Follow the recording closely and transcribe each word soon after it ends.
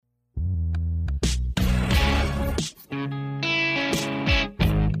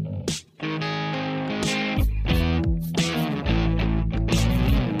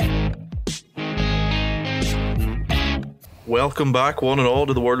Welcome back, one and all,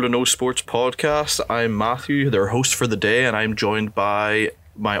 to the World of No Sports podcast. I'm Matthew, their host for the day, and I'm joined by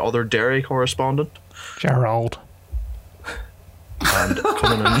my other Derry correspondent, Gerald. And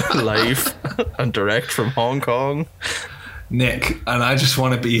coming in live and direct from Hong Kong, Nick. And I just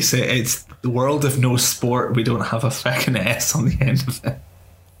want to say it's the world of no sport. We don't have a fucking S on the end of it.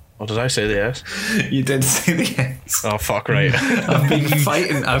 What did I say? The S? You did say the S. Oh fuck! Right. I've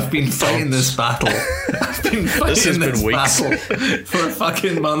been fighting this battle. I've been fighting This has been weeks. battle for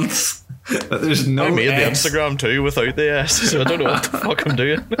fucking months. But there's no I made the S. Instagram too without the S, so I don't know what the fuck I'm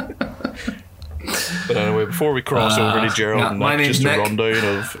doing. But anyway, before we cross over to Gerald and my Nick, name's just a Nick. rundown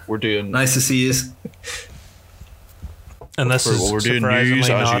of we're doing. Nice to see you. And this is We're doing surprisingly news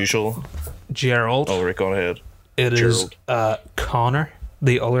as not usual. Gerald. Oh, Rick, on ahead. It is Gerald. Connor,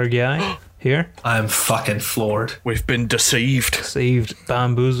 the other guy here. I'm fucking floored. We've been deceived. Saved,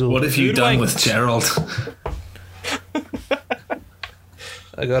 bamboozled. What have you done with Gerald?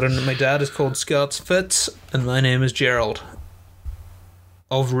 I got in. My dad is called Scott's Fitz, and my name is Gerald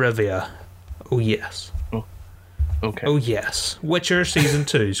of Rivia. Oh yes. Okay. Oh yes. Witcher season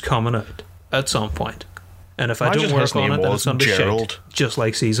 2 is coming out at some point. And if I Imagine don't his work on name it, then was it's under Gerald. shit. Just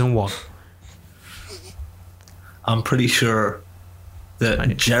like season 1. I'm pretty sure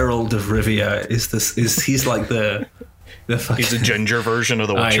that Gerald of Rivia he's like the fucking, He's a ginger version of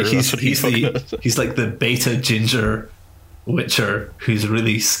the Witcher. That's what he's like the beta ginger Witcher who's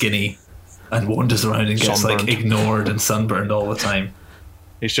really skinny and wanders around and gets Sunburned. like ignored and sunburned all the time.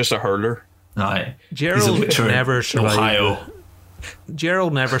 He's just a hurler. Aye. He's a Gerald Witcher never in survived. Ohio.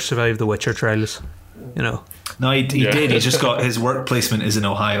 Gerald never survived the Witcher trials. You know. No, he Yeah. did. He just got his work placement is in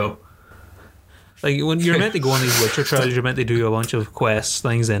Ohio. Like, when you're meant to go on these Witcher trials, you're meant to do a bunch of quests,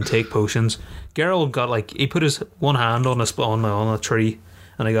 things, then take potions. Geralt got, like, he put his one hand on a tree,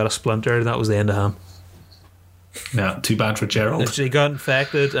 and he got a splinter, and that was the end of him. Yeah, too bad for Gerald. He got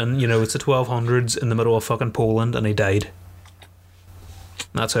infected, and, you know, it's the 1200s in the middle of fucking Poland, and he died.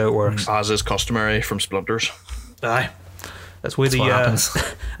 That's how it works. As is customary from Splinters. Aye. That's why what happens.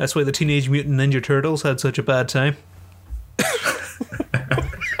 that's why the Teenage Mutant Ninja Turtles had such a bad time.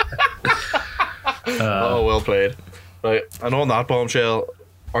 Oh, well played. Right, and on that bombshell,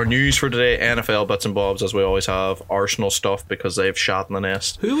 our news for today, NFL bits and bobs, as we always have. Arsenal stuff, because they've shot in the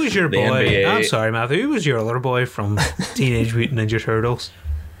nest. Who was your The boy? NBA. I'm sorry, Matthew. Who was your other boy from Teenage Mutant Ninja Turtles?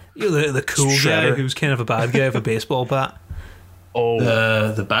 You know, the cool guy Shredder. who's kind of a bad guy with a baseball bat. Oh,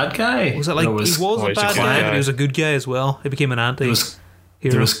 The bad guy. Was it like There he was oh, a he's a bad good guy, guy. but he was a good guy as well. He became an anti.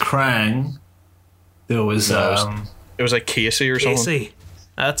 There was Krang. There was it was like Casey or something. Casey.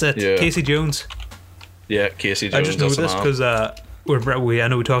 That's it. Yeah. Casey Jones. Yeah, Casey I Jones. just know that's the this man. because I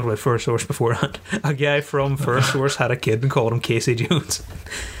know we talked about First Source beforehand. A guy from First Source had a kid and called him Casey Jones.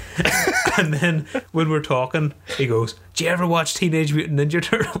 And then when we're talking, he goes, "Do you ever watch Teenage Mutant Ninja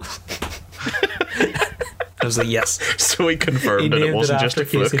Turtles?" I was like, "Yes." So he He confirmed that named it wasn't just after a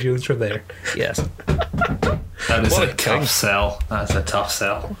fluke. Casey Jones from there. Yes. that is What a a king. tough sell. That's a tough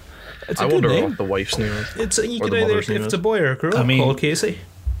sell. It's a I good wonder name. what the wife's name is. It's you or could the either mother's if name it's is. a boy or a girl, I mean- call Casey.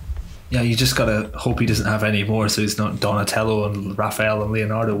 Yeah, you just gotta hope he doesn't have any more, so he's not Donatello and Raphael and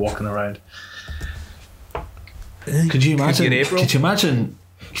Leonardo walking around. Could you imagine? in April? Could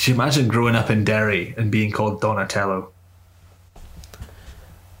you imagine growing up in Derry and being called Donatello?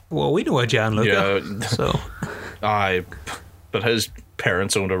 Well, we know a Gianluca. Yeah. So But his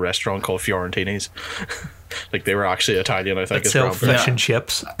parents owned a restaurant called Fiorentini's. Like, they were actually Italian, I think. that His sell grandparents. fish and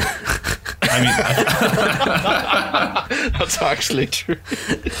chips. I mean, That's actually true.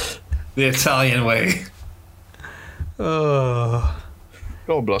 the Italian way. Oh.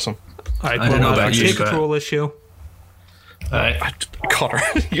 God bless him. Alright, I don't know about you, take but- control of this show. Connor,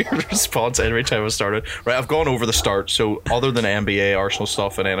 your response every time I started. Right, I've gone over the start. So, other than NBA, Arsenal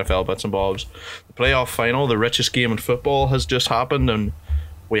stuff, and NFL bits and bobs, the playoff final, the richest game in football, has just happened, and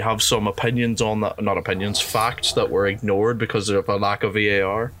we have some opinions on that. Not opinions, facts that were ignored because of a lack of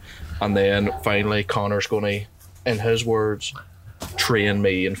VAR. And then finally, Connor's going to, in his words, train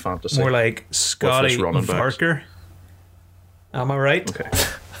me in fantasy. More like Scotty running backs. Varker. Am I right? Okay.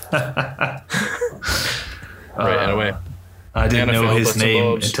 Right, anyway. I didn't NFL know his bits and name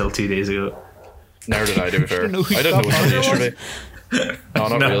bobs. until 2 days ago. Never did I, to be fair. know who I didn't know Scott until Varner was? yesterday. No,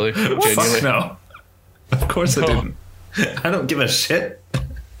 not really. Genuinely. Fuck no. Of course I No. didn't. I don't give a shit.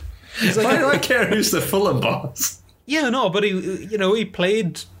 Why do I care who's the Fulham boss? Yeah, no, but he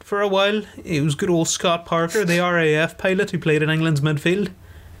played for a while. It was good old Scott Parker, the RAF pilot who played in England's midfield.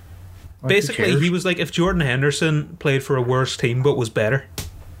 Basically, cares? he was like if Jordan Henderson played for a worse team but was better.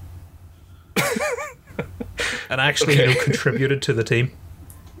 And actually, Okay. contributed to the team.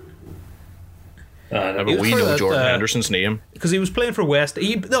 But He was we for know that, Jordan Henderson's name. because he was playing for West.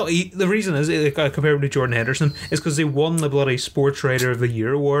 The reason is I compare him to Jordan Henderson is because he won the bloody Sports Writer of the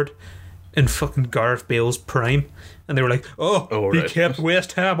Year award in fucking Gareth Bale's prime, and they were like, "Oh, he right. kept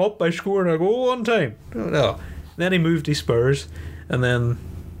West Ham up by scoring a goal one time." No, then he moved to Spurs, and then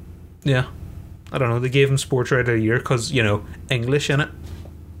I don't know. They gave him Sports Writer of the Year because English in it.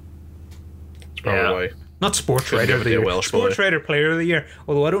 That's probably Yeah. why. Not Sports Couldn't Writer give of the it to a Year. Welsh Sports boy. Writer Player of the Year.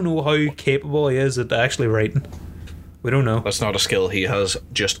 Although I don't know how capable he is at actually writing. We don't know. That's not a skill he has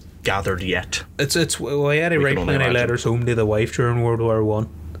just gathered yet. It's well, he had to We write can only plenty of imagine. letters home to the wife during World War One.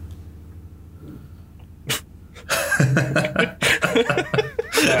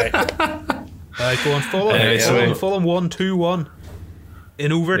 Right, go on. Fulham 1-2-1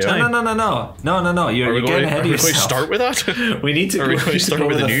 in overtime. No. You're getting ahead of Are we going to yourself. start with that? We need to Are we go, going to start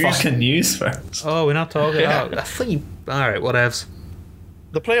with the news? fucking news first. Oh, we're not talking. Yeah. I think. All right, whatevs.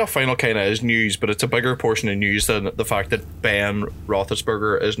 The playoff final kind of is news, but it's a bigger portion of news than the fact that Ben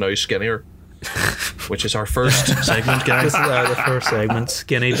Roethlisberger is now skinnier, which is our first segment, This guys. is the first segment.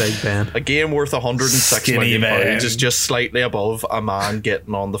 Skinny Big Ben. A game worth 106 Skinny million Ben. pounds is just slightly above a man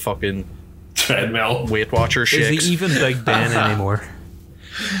getting on the fucking Treadmill. Weight Watcher Is shakes. he even Big Ben anymore?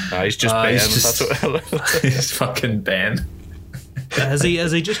 He's just Ben. he's just- That's what. It's fucking Ben. Has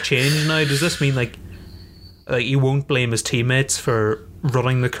he just changed now? Does this mean like he won't blame his teammates for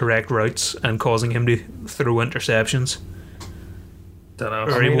running the correct routes and causing him to throw interceptions? Don't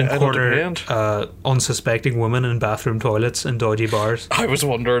know. Or he won't it'll corner depend. unsuspecting women in bathroom toilets and dodgy bars? I was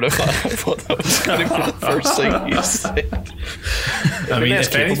wondering if I thought that was going to be the first thing you said. I mean, If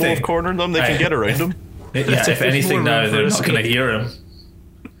if capable anything, of cornering them, they can get around them. yeah, There's if anything more now, room they're for not going to escape. hear him.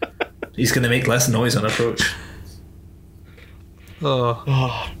 He's going to make less noise on approach.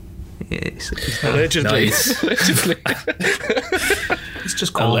 Oh. He's not- Allegedly. Nice. Allegedly. he's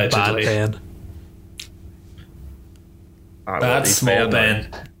just called Bad Allegedly. Ben. Bad He's small now. Ben.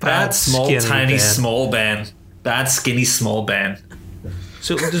 Bad small, skinny tiny Ben. small Ben. Bad skinny small Ben.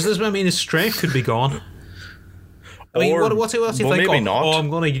 So does this mean his strength could be gone? I mean, Or- what's he well, think? maybe Oh, not. I'm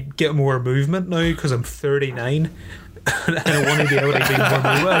going to get more movement now because I'm 39. And I want to be able to be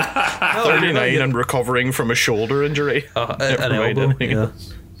more movement. No, 39 and recovering from a shoulder injury. an Never mind elbow. anything. Yeah.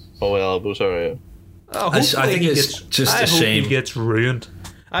 Oh, well, elbow, sorry. Oh, I hopefully think he it's gets, just I a hope shame. he gets ruined.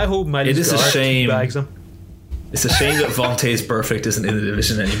 I hope Miles It is a Garrett shame. bags him. It's a shame that Vontae's Perfect isn't in the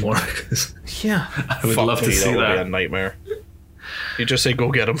division anymore. 'Cause Yeah. I would Fuck love to me, see that would be a that. nightmare. You just say, go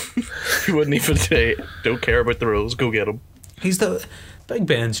get him. You wouldn't even say, don't care about the rules, go get him. He's the Big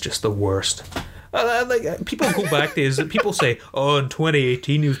Ben's just the worst. People go back to his. People say, "Oh, in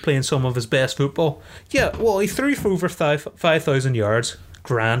 2018 he was playing some of his best football." Yeah, well, he threw for over 5,000 yards.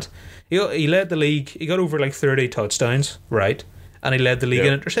 Grand. He led the league. He got over like 30 touchdowns, right? And he led the league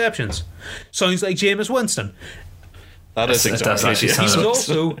Yeah. in interceptions. Sounds like Jameis Winston. That is It does exactly actually it. He sound was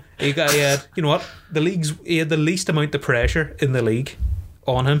So- also he had you know what he had the least amount of pressure in the league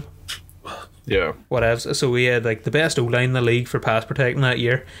on him. Yeah. Whatever. So he had like the best O-line in the league for pass protecting that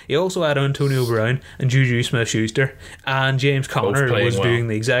year. He also had Antonio Brown and Juju Smith-Schuster, and James Conner playing was well. doing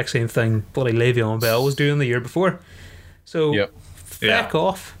the exact same thing bloody Le'Veon Bell was doing the year before. So Yep. feck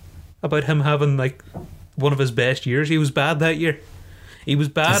off about him having like one of his best years. He was bad that year. He was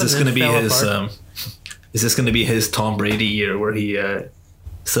bad. Is this and going to then be fell his? apart. Is this going to be his Tom Brady year where he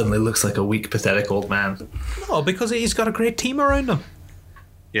suddenly looks like a weak, pathetic old man? No, because he's got a great team around him.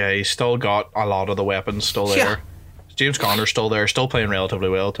 Yeah, he's still got a lot of the weapons still there. Yeah. James Conner's still there, still playing relatively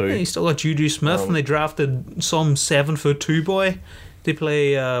well too. Yeah, he's still got Juju Smith, and they drafted some 7'2" boy to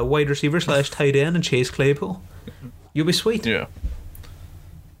play wide receiver / tight end and Chase Claypool. You'll be sweet. Yeah.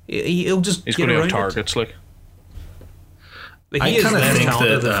 He'll just He's get going to have around it. targets, like. Like, I he is kinda less think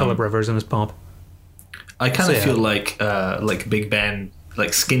talented that, than Philip Rivers in his pomp. I kind of So, feel like Big Ben,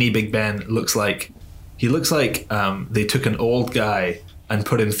 like skinny Big Ben, looks like they took an old guy and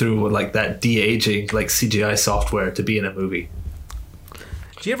put him through like that de-aging like CGI software to be in a movie.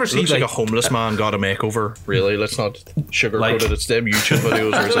 Do you ever It see looks like a homeless man got a makeover, really. Let's not sugarcoat Like- it. It's them YouTube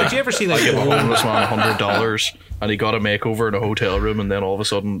videos where it's like, do you ever see I like give a old, homeless man $100 and he got a makeover in a hotel room and then all of a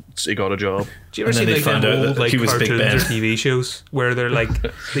sudden he got a job. do you ever and see then they like them found out old that like he was Big cartoons Ben. or TV shows where they're like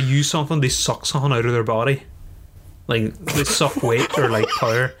they use something, they suck something out of their body, like they suck weight or like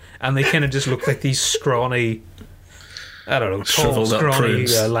power, and they kind of just look like these scrawny, I don't know, tall, Shriveled up scrawny,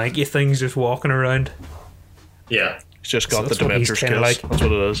 prunes. lanky things just walking around. Yeah, He's just got So the that's what he's Dementor kinda skills. like. That's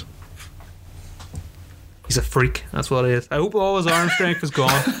what it is. He's a freak. That's what he is. I hope all his arm strength is gone.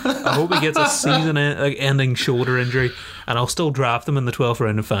 I hope he gets a season-ending shoulder injury, and I'll still draft him in the 12th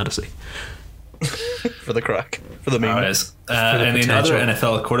round of fantasy. for the crack, for the meme. Anyways, and in other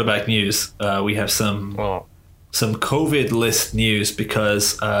potential. NFL quarterback news, we have some COVID list news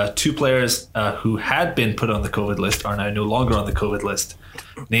because 2 players who had been put on the COVID list are now no longer on the COVID list.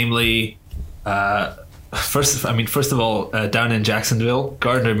 Namely, first of all, down in Jacksonville,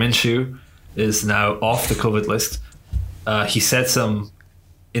 Gardner Minshew is now off the COVID list. He said some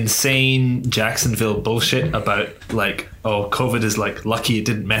insane Jacksonville bullshit about like, oh, COVID is like lucky it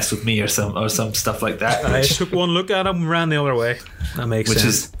didn't mess with me or some stuff like that. I took one look at him and ran the other way. That makes Which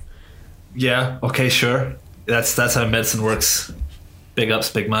sense. is, yeah, okay, sure. That's how medicine works. Big ups,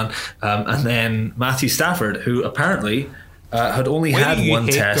 big man. And then Matthew Stafford, who apparently had only Why had do you one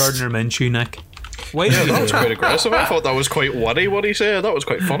hate test. Gardner Minshew, Nick? Why do Yeah, you that do was that? quite aggressive. I thought that was quite witty what he said. That was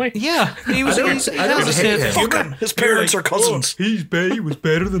quite funny. Yeah, he was. I don't- He's, he I don't has a hate sense him. of Fuck humor. him. His parents You're are cousins. "Oh, he was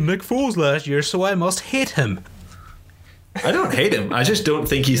better than Nick Foles last year, so I must hate him. I don't hate him. I just don't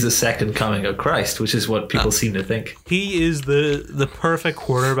think he's the second coming of Christ, which is what people seem to think. He is the perfect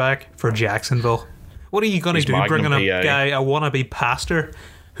quarterback for Jacksonville. What are you going to He's do, Magnum bringing a PA. guy, a wannabe pastor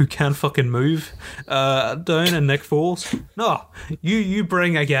who can't fucking move, down in Nick Foles? No, you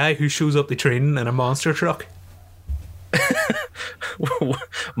bring a guy who shows up to training in a monster truck.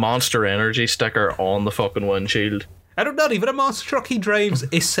 Monster Energy sticker on the fucking windshield. Not even a monster truck. He drives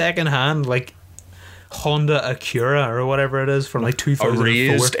a second-hand, like, Honda Acura or whatever it is from like A 2004.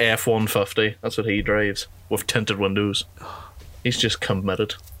 raised F-150. That's what he drives with tinted windows. He's just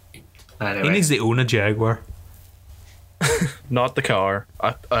committed. Anyway, He needs to own a Jaguar. Not the car.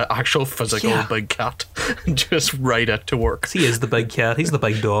 A actual physical Yeah. big cat. Just ride it to work. He is the big cat. He's the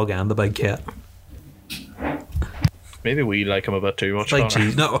big dog and the big cat. Maybe we like him a bit too much. Like, Connor.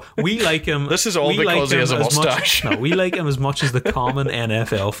 geez, no, we like him. This is all we because he him has a as much- mustache. No, we like him as much as the common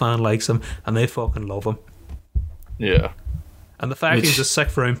NFL fan likes him, and they fucking love him. Yeah. And the fact Which- he's a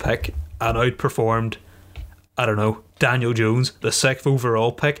 6th round pick and outperformed, I don't know, Daniel Jones, the 6th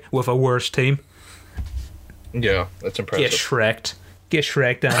overall pick with a worse team. Yeah, that's impressive. Get Shrek'd. Get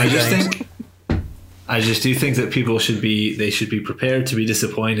Shrek'd, I Danny just Dimes. think, I just do think that people should be prepared to be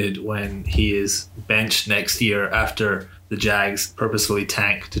disappointed when he is benched next year after the Jags purposefully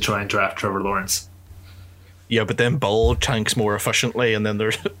tank to try and draft Trevor Lawrence. Yeah, but then Bull tanks more efficiently, and then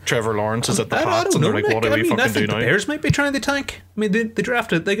there's Trevor Lawrence is at the I Pats, don't and know, they're like, Nick. "What do I we mean, I fucking do think the now?" Bears might be trying to tank. I mean, they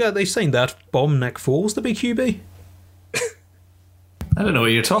drafted, they signed that bum Nick Foles to be QB. I don't know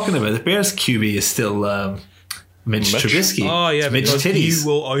what you're talking about. The Bears QB is still Mitch Mitch? Trubisky. Oh yeah, It's Mitch because Titties. you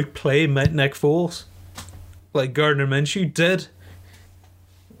will outplay Nick Foles, like Gardner Minshew did.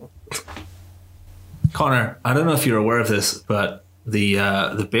 Connor, I don't know if you're aware of this, but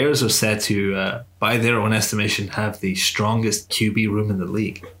the Bears are said to, by their own estimation, have the strongest QB room in the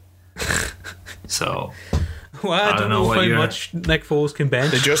league. So Well, I don't know what how you're- much Nick Foles can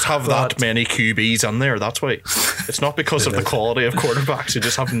bench. They just have but that many QBs in there. That's why. It's not because of the quality of quarterbacks. They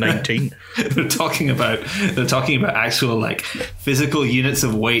just have 19. they're talking about actual like physical units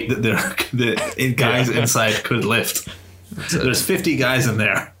of weight that the guys inside could lift. So there's 50 guys in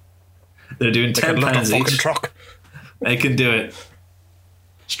there. They're doing They 10 could lift a pounds fucking each. truck. They can do it.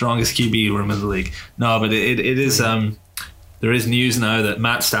 Strongest QB room in the league. No, but it is there is news now that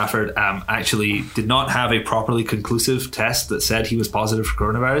Matt Stafford actually did not have a properly conclusive test that said he was positive for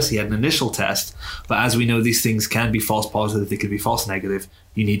coronavirus. He had an initial test, but as we know, these things can be false positive, they could be false negative.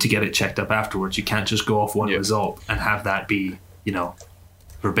 You need to get it checked up afterwards. You can't just go off one Yeah. result and have that be,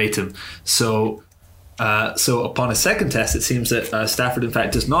 verbatim. So upon a second test, it seems that Stafford, in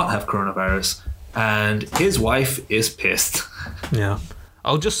fact, does not have coronavirus, and his wife is pissed. yeah,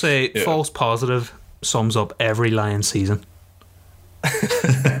 I'll just say Yeah. false positive sums up every Lions season.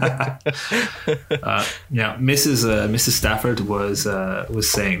 Mrs. Stafford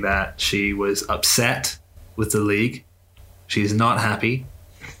was saying that she was upset with the league. She's not happy.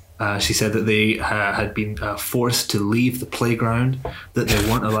 She said that they had been forced to leave the playground, that they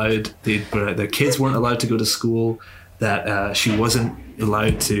weren't allowed. Their kids weren't allowed to go to school. That she wasn't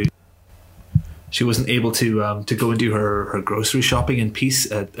allowed to. She wasn't able to go and do her grocery shopping in peace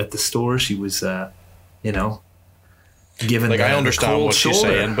at the store. She was, given Like, I the understand cold what she's shoulder.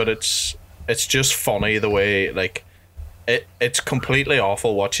 saying, but it's just funny the way, like, it's completely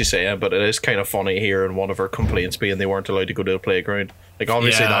awful what she's saying, but it is kind of funny hearing one of her complaints being they weren't allowed to go to the playground. Like,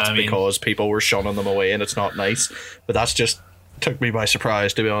 obviously Yeah, that's I mean- because people were shunning them away and it's not nice, but that's just took me by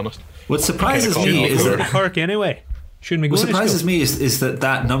surprise, to be honest. What surprises Okay, me cool. is Go to the that park anyway. Shouldn't we go what to surprises school? me is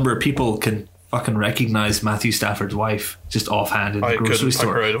that number of people can fucking recognize Matthew Stafford's wife just offhand in the I grocery couldn't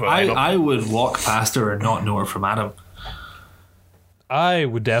store. figure out if I know. I would walk past her and not know her from Adam. I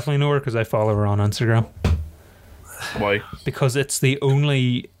would definitely know her because I follow her on Instagram. Why? Because it's the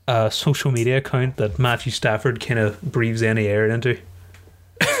only a social media account that Matthew Stafford kind of breathes any air into.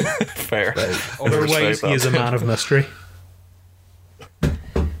 Fair. Otherwise, he is a man of mystery.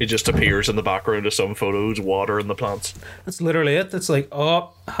 He just appears in the background of some photos, watering the plants. That's literally it. It's like,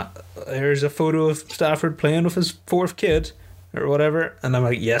 oh, here's a photo of Stafford playing with his fourth kid or whatever, and I'm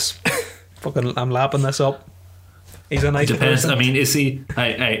like, yes, fucking, I'm lapping this up. He's a nice Depends. person. I mean, is he?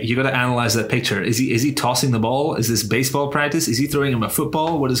 You got to analyze that picture. Is he tossing the ball? Is this baseball practice? Is he throwing him a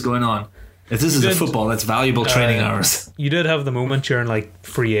football? What is going on? If this is a football, that's valuable training hours. You did have the moment during like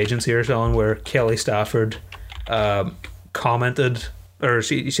free agency or something where Kelly Stafford commented, or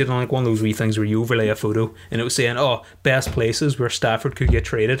she did on like one of those wee things where you overlay a photo and it was saying, oh, best places where Stafford could get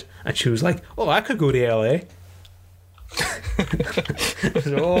traded, and she was like, oh, I could go to LA.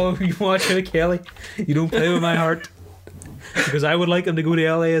 So, oh, you watch out, Kelly, you don't play with my heart, because I would like him to go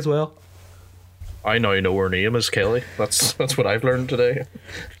to LA as well. I now know her name is Kelly. That's what I've learned today.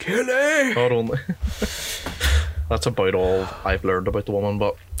 Kelly! Not only. That's about all I've learned about the woman,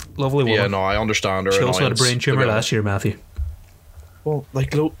 but Lovely woman. yeah, no, I understand her. She also had a annoyance, brain to tumour be honest. last year, Matthew. Well,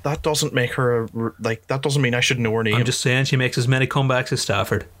 like, that doesn't make her that doesn't mean I should know her name. I'm just saying she makes as many comebacks as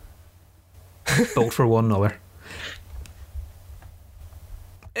Stafford. Both for one another.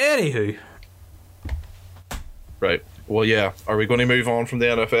 Anywho. Right. Well, yeah. Are we going to move on from the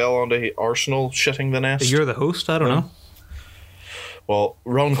NFL onto Arsenal shitting the nest? You're the host, I don't know. Well,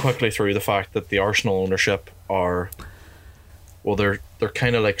 run quickly through the fact that the Arsenal ownership are, well, they're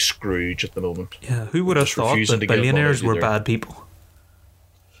kind of like Scrooge at the moment. Yeah, who would have Just thought refusing that to give billionaires money were to their- bad people?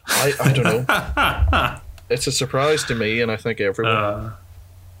 I don't know. It's a surprise to me, and I think everyone.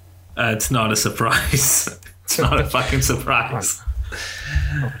 It's not a surprise. It's not a fucking surprise.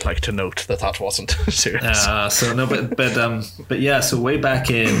 I'd like to note that wasn't serious. So no, but yeah. So way back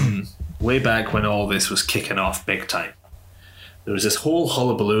when all this was kicking off big time, there was this whole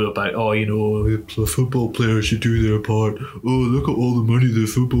hullabaloo about, oh, you know, football players should do their part. Oh, look at all the money the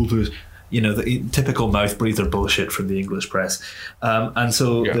football players. You know, the typical mouth breather bullshit from the English press. And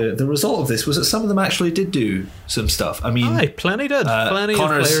so the result of this was that some of them actually did do some stuff. I mean, Aye, plenty did. Plenty of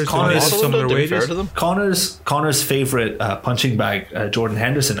players Connor's- donated some of their to be fair wages. to them. Connor's favorite punching bag, Jordan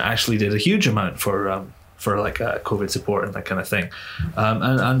Henderson, actually did a huge amount for like COVID support and that kind of thing,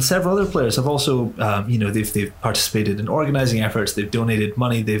 and several other players have also, they've participated in organising efforts. They've donated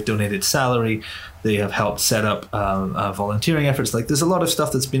money. They've donated salary. They have helped set up volunteering efforts. Like, there's a lot of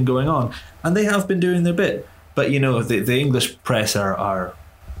stuff that's been going on, and they have been doing their bit. But you know, the English press are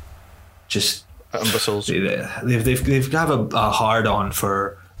just Imbeciles. they've got a hard on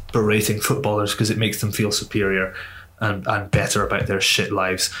for berating footballers because it makes them feel superior and better about their shit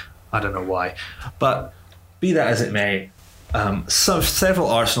lives. I don't know why, but be that as it may, several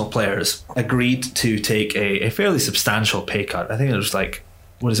Arsenal players agreed to take a fairly substantial pay cut. I think it was like,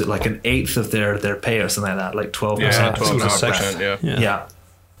 what is it, like an eighth of their pay or something like that, like 12%. Yeah, something like 12%. that. Yeah.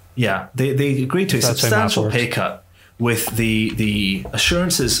 Yeah. They agreed to a That's how substantial math pay works. cut with the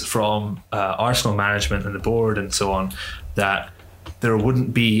assurances from Arsenal management and the board and so on that there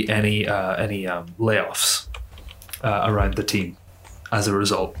wouldn't be any layoffs around the team as a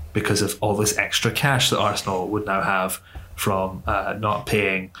result, because of all this extra cash that Arsenal would now have from not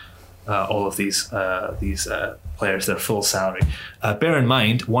paying all of these players their full salary. Bear in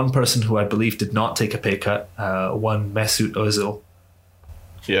mind, one person who I believe did not take a pay cut, one Mesut Ozil.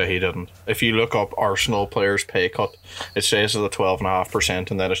 Yeah, he didn't. If you look up Arsenal players' pay cut, it says it's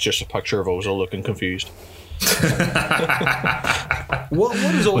 12.5%, and then it's just a picture of Ozil looking confused. What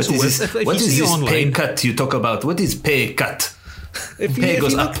is also if What you is see this online, pay cut you talk about? What is pay cut? Pay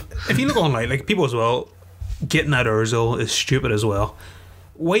goes up. If you look online, like, people as well, getting at Ozil is stupid as well.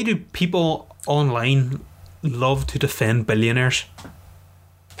 Why do people online love to defend billionaires?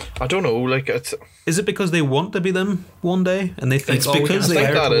 I don't know, like, Is it because they want to be them one day and they think, It's we can because I they think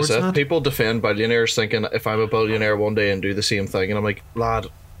aspire that is towards it. that? People defend billionaires thinking, if I'm a billionaire one day and do the same thing, and I'm like, lad,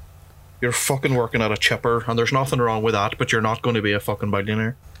 you're fucking working at a chipper, and there's nothing wrong with that, but you're not going to be a fucking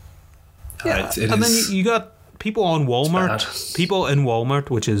billionaire. It And then is- you got people on Walmart, bad. people in Walmart,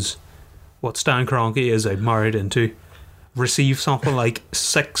 which is what Stan Kroenke is married into, receive something like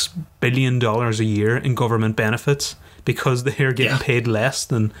 $6 billion a year in government benefits because they're getting paid less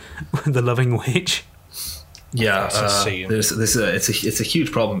than the living wage. Yeah, That's insane. it's a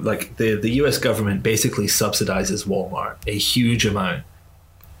huge problem. Like, the US government basically subsidizes Walmart a huge amount.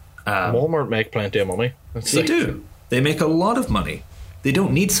 Walmart make plenty of money. It's They like- do. They make a lot of money. They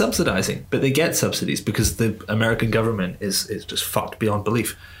don't need subsidizing, but they get subsidies because the American government is just fucked beyond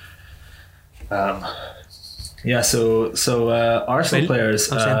belief. Arsenal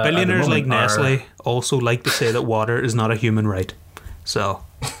players. I'm saying at the billionaires like moment Nestle also like to say that water is not a human right. So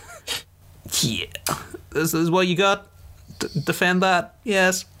Yeah. This is what you got? Defend that?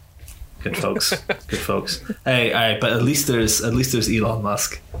 Yes. Good folks. Good folks. Hey, but at least there's Elon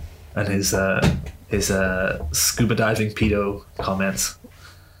Musk and his scuba diving pedo comments.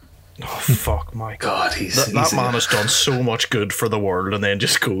 Oh fuck my God, that man has done so much good for the world, and then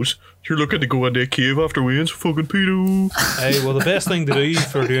just goes, "You're looking to go into a cave after wins, fucking pedo." Hey, well, the best thing to do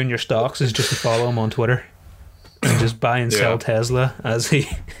for doing your stocks is just to follow him on Twitter and just buy and sell Tesla as he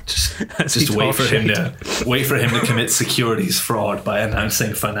just wait for him to commit securities fraud by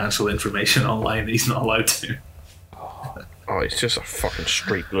announcing financial information online that he's not allowed to. Oh, he's just a fucking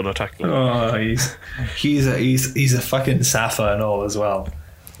street lunatic. Oh, he's a fucking Safa and all as well.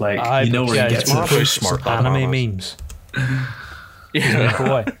 Like, you know where he gets very smart anime memes. Yeah,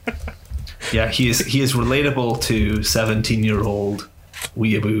 boy. Yeah, he is relatable to 17-year-old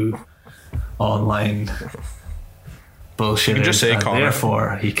weeaboo online bullshit. You can just say Connor.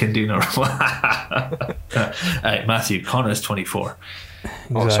 Therefore, he can do no. Right, Matthew, Connor's 24.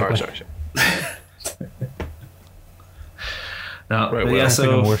 Exactly. Oh, sorry. No, right, well, yeah.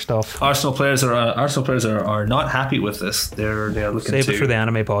 So more stuff. Arsenal players are not happy with this. They're looking Save it for the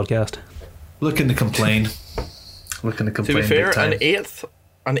anime podcast. Looking to complain. To be fair, an eighth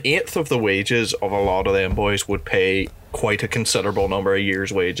of the wages of a lot of them boys would pay quite a considerable number of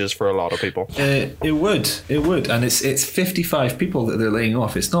years' wages for a lot of people. It would, and it's 55 people that they're laying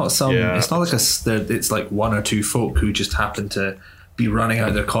off. It's not some. Yeah. It's not like it's like one or two folk who just happen to be running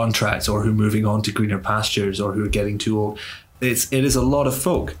out their contracts, or who are moving on to greener pastures, or who are getting too old. It is a lot of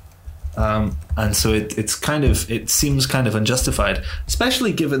folk, and so it seems kind of unjustified,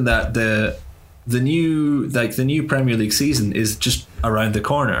 especially given that the new Premier League season is just around the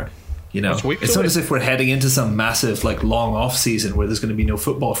corner. You know, it's not as if we're heading into some massive long off season where there's going to be no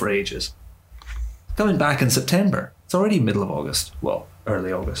football for ages. Coming back in September. It's already middle of August. Well,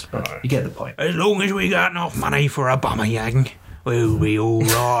 early August, but you get the point. As long as we got enough money for a Aubameyang, we'll be all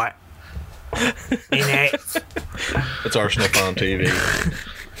right. It's Arsenal Fan TV.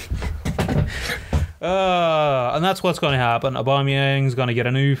 And that's what's going to happen. Aubameyang's going to get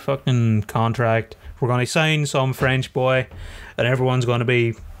a new fucking contract. We're going to sign some French boy, and everyone's going to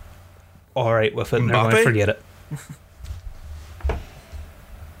be alright with it, and they're going to forget it. That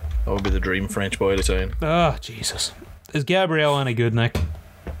would be the dream French boy to sign. Oh, Jesus. Is Gabriel any good, Nick?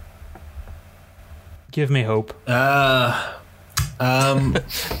 Give me hope.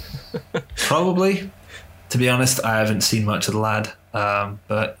 Probably. To be honest, I haven't seen much of the lad,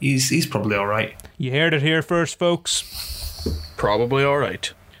 but he's probably all right. You heard it here first, folks. Probably all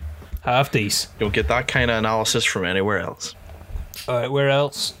right. Half these. Don't get that kind of analysis from anywhere else. All right, where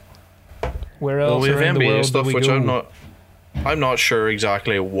else? Where else? Well, we have around the NBA world stuff, do we which go? I'm not sure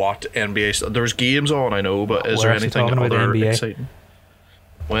exactly what NBA stuff. There's games on, I know, but is We're there actually anything talking about other NBA. exciting?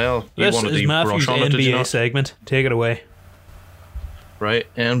 Well, you This wanted is to Matthew's brush on it, did you NBA not? segment. Take it away. Right,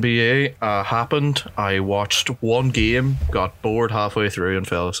 NBA happened. I watched one game, got bored halfway through, and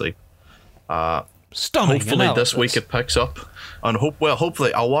fell asleep. Stunning. Hopefully analysis. this week it picks up, and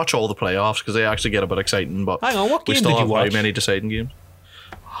hopefully I'll watch all the playoffs because they actually get a bit exciting. But Hang on, what we game still did you have watch? how many deciding games?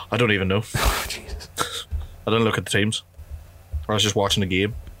 I don't even know. Oh, Jesus. I didn't look at the teams. I was just watching the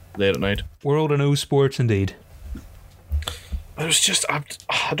game late at night. World of no sports, indeed. It was just I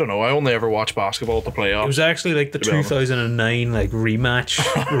don't know. I only ever watch basketball at the playoffs. It was actually like the To be honest. 2009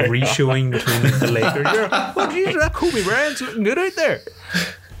 rematch, re-showing between the Lakers. Oh, Jesus, that Kobe Bryant's looking good out there.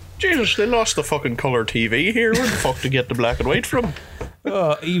 Jesus, they lost the fucking colour TV here. Where the fuck to get the black and white from?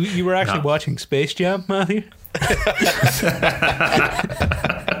 Oh, you were actually watching Space Jam, Matthew?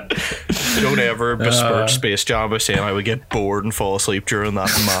 Don't ever besmirch Space Jam by saying I would get bored and fall asleep during that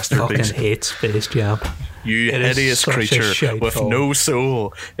masterpiece. Fucking hate Space Jam. You It is hideous such a creature shite with film. no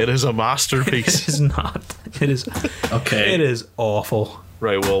soul. It is a It masterpiece. is not. It is. Okay. It is awful.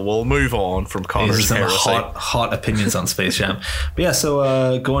 Right, well, we'll move on from These are Connor's some heresy. hot opinions on Space Jam. But yeah,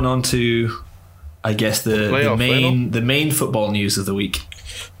 so going on to, I guess the main football news of the week.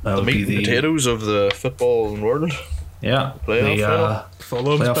 The meat and potatoes of the football world. Yeah, Playoff final.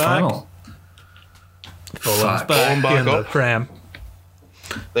 Fulham's playoff back. final. Fulham's Fuck. back Fulham back in the up. Prem.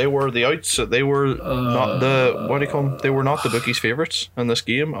 They were the outs. They were not the what do you call them? They were not the bookies' favourites in this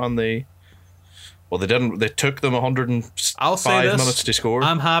game, and they didn't. They took them I'll say 105 this. minutes to score.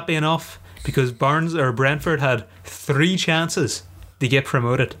 I'm happy enough because Brentford had 3 chances to get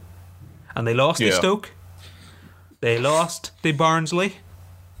promoted, and they lost to Yeah. Stoke. They lost to Barnsley,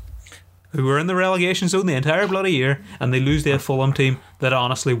 who were in the relegation zone the entire bloody year, and they lose to a Fulham team that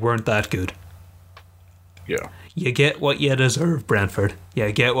honestly weren't that good. Yeah, You get what you deserve, Brentford. You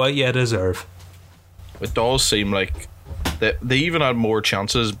get what you deserve. it does seem like They even had more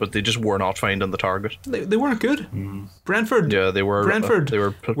chances, but they just were not finding the target. They weren't good. Brentford. Yeah, they were. Brentford They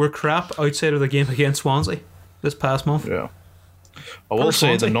were crap outside of the game against Swansea this past month. Yeah. I will Poor say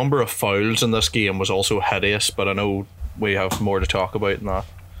the Swansea. number of fouls in this game was also hideous, but I know we have more to talk about than that.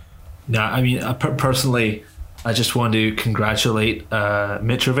 No, I mean, personally, I just want to congratulate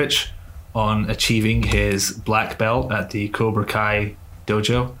Mitrovic on achieving his black belt at the Cobra Kai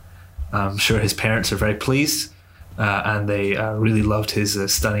dojo. I'm sure his parents are very pleased, and they really loved his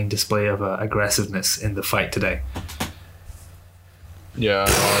stunning display of aggressiveness in the fight today. Yeah,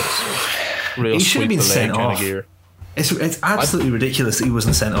 no, it's real He should have sweep been the leg sent kind off. of gear. It's absolutely ridiculous that he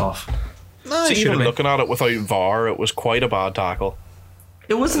wasn't sent off. No, See, he should even have been. looking at it without VAR, it was quite a bad tackle.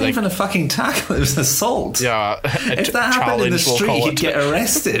 It wasn't even a fucking tackle, it was assault. Yeah, If that happened in the street, he'd get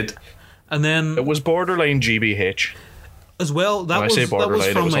arrested. And then It was borderline GBH. as well, that When I was say that was borderline,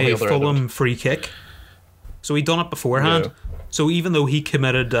 it from was on a the other end of Fulham free kick. So he'd done it beforehand. Yeah. So even though he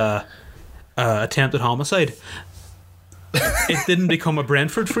committed attempted homicide, it didn't become a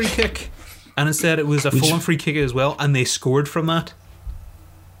Brentford free kick, and instead it was a Fulham free kick as well, and they scored from that.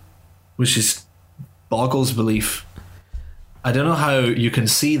 Which is boggles belief. I don't know how you can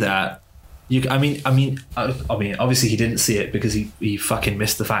see that. I mean, obviously he didn't see it because he fucking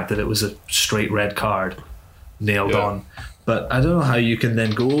missed the fact that it was a straight red card, nailed Yeah. on. But I don't know how you can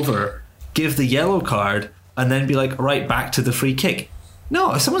then go over, give the yellow card, and then be like, right, back to the free kick.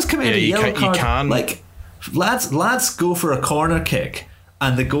 No, if someone's committed a Yeah, yellow you card, can. like lads go for a corner kick,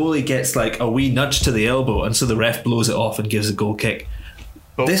 and the goalie gets like a wee nudge to the elbow, and so the ref blows it off and gives a goal kick.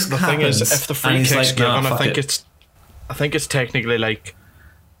 But This the thing is, happens, if the and free he's kick's like, nah, given, fuck it. I think it's technically like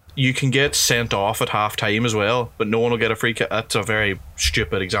you can get sent off at half time as well, but no one will get a free kick. That's a very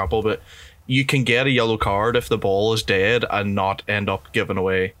stupid example, but you can get a yellow card if the ball is dead and not end up giving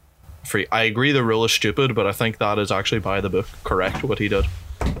away free. I agree the rule is stupid, but I think that is actually by the book correct what he did.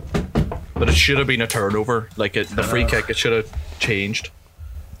 But it should have been a turnover. Like the free kick, it should have changed.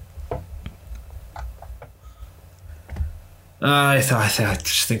 I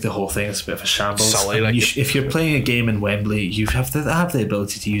just think the whole thing is a bit of a shambles. Silly, I mean, like if you're playing a game in Wembley, you have to have the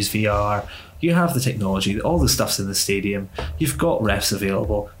ability to use VR. You have the technology. All the stuff's in the stadium. You've got refs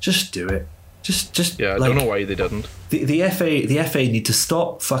available. Just do it. Just Yeah, I like, don't know why they didn't. the FA need to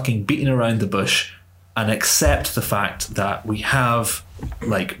stop fucking beating around the bush and accept the fact that we have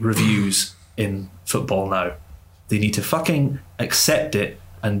like reviews in football now. They need to fucking accept it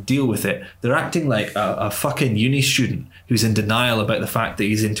and deal with it. They're acting like a fucking uni student who's in denial about the fact that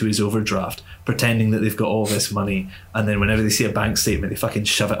he's into his overdraft, pretending that they've got all this money, and then whenever they see a bank statement, they fucking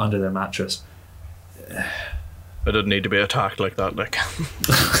shove it under their mattress. It didn't need to be attacked like that. Like,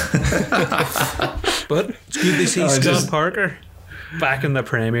 But it's good to see Scott Parker back in the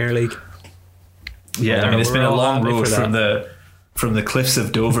Premier League. Yeah, I mean, it's we're been a all long happy road for from the cliffs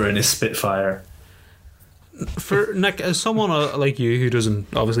of Dover in his Spitfire. For Nick, as someone like you who doesn't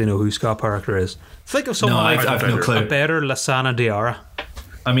obviously know who Scott Parker is, think of someone like I've no clue. a better Lasana Diarra.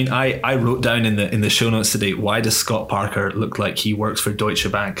 I mean, I wrote down in the show notes today, why does Scott Parker look like he works for Deutsche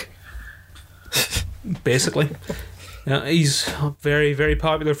Bank? Basically, yeah, he's a very, very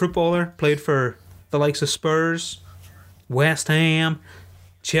popular footballer. Played for the likes of Spurs, West Ham,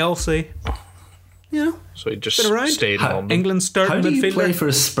 Chelsea. You know, so he just been around. stayed in London. England's starting How do you midfielder. play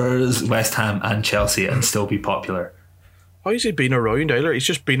for Spurs, West Ham, and Chelsea and still be popular? How has he been around, Eiler? He's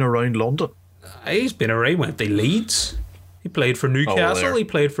just been around London. He's been around. Went to Leeds. He played for Newcastle. there. He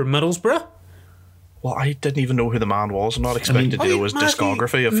played for Middlesbrough. Well, I didn't even know who the man was. I'm not expected to know his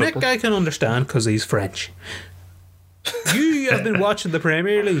discography of Nick, football. I can understand because he's French. You have been watching the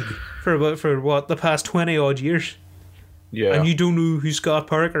Premier League for the past 20 odd years, Yeah, and you don't know who Scott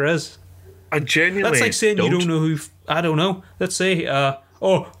Parker is. I genuinely That's like saying you don't know who. I don't know. Let's say, I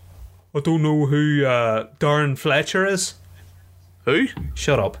don't know who Darren Fletcher is. Who?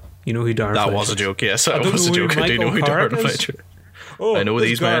 Shut up. You know who Darren That Fletcher was a is. joke. Yes, I that don't was a know who joke. I do know who Michael Darren Carrick is. Fletcher. Oh, I know there's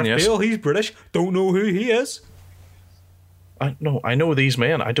these men, Gareth yes. Bale, he's British. Don't know who he is. I know these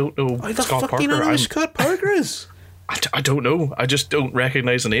men. I don't know Why the Scott fuck do you Parker. know who Scott Parker is? I don't know. I just don't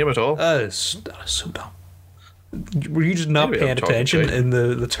recognize the name at all. That is so dumb. Were you just not Maybe I'm paying talking attention shit. in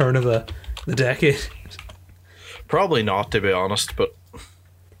the turn of the decade? Probably not, to be honest. But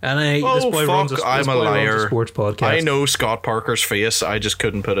And this boy runs I'm a liar. sports podcast. I know Scott Parker's face. I just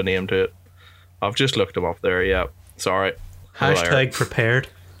couldn't put a name to it. I've just looked him up there. Yeah, sorry. I'm a liar. Hashtag prepared.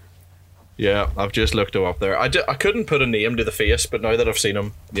 Yeah, I've just looked him up there. I couldn't put a name to the face, but now that I've seen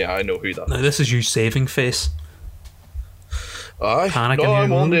him, yeah, I know who that is. Now this is you saving face. Panicking No, I'm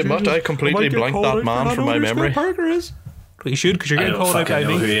here. on to Oh, admit I Jesus. completely I might get blanked called that out man for from not my knowing who memory. Scott Parker is. But you should, because you're I getting don't called out by fucking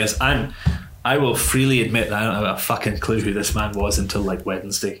know who me. he is. I will freely admit that I don't have a fucking clue who this man was until like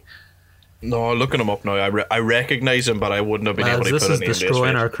Wednesday. No, looking him up now. I recognize him, but I wouldn't have been able to This put is a name to his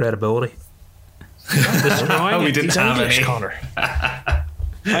destroying face. our credibility. Destroying We it. didn't He's have English, any. Connor. I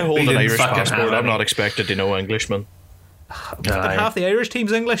hold We an didn't Irish fucking passport. have I'm any. not expected to know Englishman. But half the Irish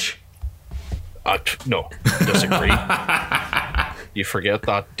team's English. No, disagree. You forget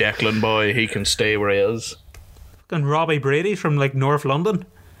that Declan boy. He can stay where he is. And Robbie Brady from like North London.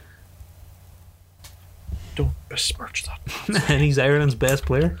 Don't besmirch that. And he's Ireland's best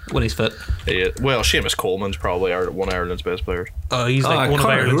player when he's fit. Well, Seamus Coleman's probably one of Ireland's best players. He's like one of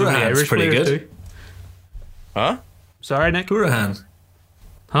Conor Ireland's only Hourihane's Irish pretty players good. too. Huh? Sorry, Nick. Hourihan.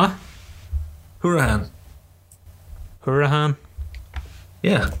 Huh? Hourihan. Hourihan.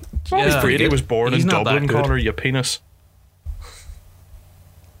 Yeah. Yeah. Brady was born He's in not that Dublin, good. Connor, you penis.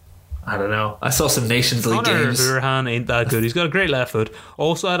 I don't know. I saw some Nations League Conor games. Hourihan ain't that good. He's got a great left foot.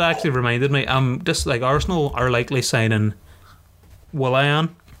 Also, that actually reminded me. Just like Arsenal are likely signing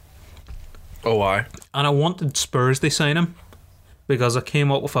Willian, Oh, why? and I wanted Spurs to sign him because I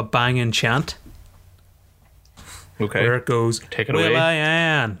came up with a banging chant Okay. where it goes, Take it away.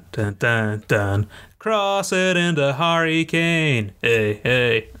 Willian, dun dun dun, cross it into Harry Kane, hey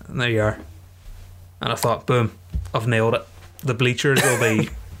hey, and there you are. And I thought, boom, I've nailed it. The bleachers will be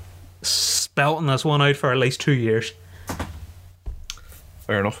spelting this one out for at least 2 years.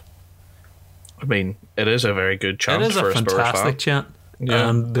 Fair enough. I mean, it is a very good It chant is for a a Spurs fantastic fan. chant. Yeah,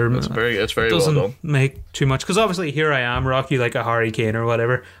 And it's very well doesn't done. make too much because obviously here I am, Rocky, like a Harry Kane or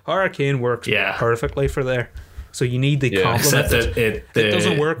whatever. Harry Kane works Yeah. perfectly for there, so you need the Yeah. compliment. Except that it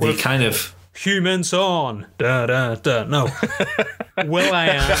doesn't work the with- kind of Human son, da da da. No, Will I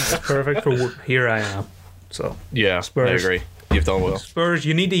am is perfect for here I am. So Yeah, Spurs. I agree. You've done well. Spurs,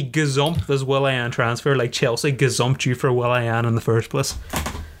 you need to gazump this Willian transfer like Chelsea gazumped you for Willian in the first place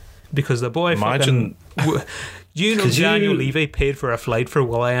because the boy Imagine- fucking. You know, Could you- Daniel Levy paid for a flight for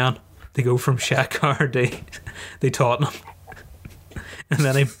Willian to go from Shakhtar to Tottenham, and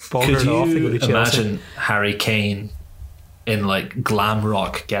then he could buggered off to go you to Chelsea. imagine Harry Kane in like glam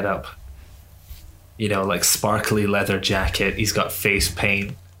rock getup? You know, like sparkly leather jacket. He's got face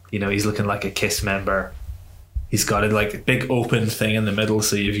paint. You know, he's looking like a Kiss member. He's got a like big open thing in the middle,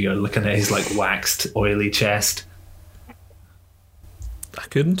 so if you're looking at his like waxed, oily chest. I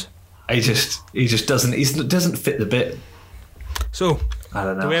couldn't. He just doesn't fit the bit. So, I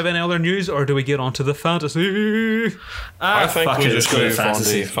don't know. do we have any other news, or do we get on to the fantasy? I think fuck we it, just let's go to move on to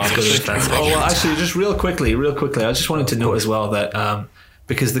fantasy. fantasy. Let's go to fantasy. Oh well, actually, just real quickly, I just wanted to note as well that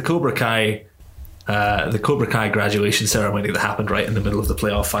because the Cobra Kai graduation ceremony that happened right in the middle of the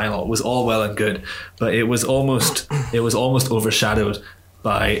playoff final was all well and good, but it was almost overshadowed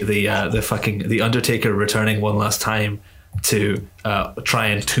by the Undertaker returning one last time to try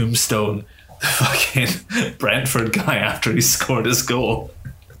and tombstone the fucking Brentford guy after he scored his goal.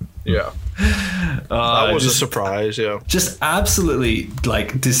 Yeah, that was a surprise. Yeah, Just absolutely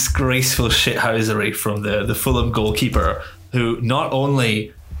like disgraceful shithousery from the Fulham goalkeeper, who not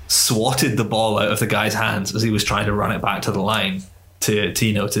only swatted the ball out of the guy's hands as he was trying to run it back to the line to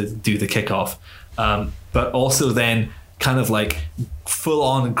do the kickoff, but also then kind of like full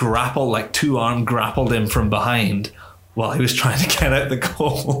on grapple, like 2-arm grappled him from behind while he was trying to get out the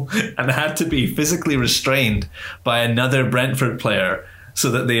goal and had to be physically restrained by another Brentford player so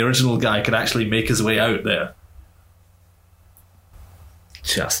that the original guy could actually make his way out there.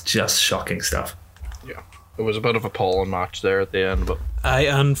 Just shocking stuff. yeah. It was a bit of a polling match there at the end, but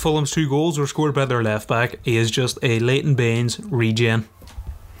And Fulham's 2 goals were scored by their left back. He is just a Leighton Baines regen.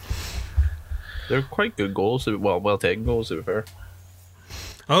 they're quite good goals. Well taken goals, to be fair.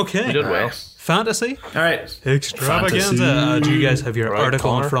 Okay. We did well. Fantasy All right. extravaganza. Fantasy. Do you guys have your Right, article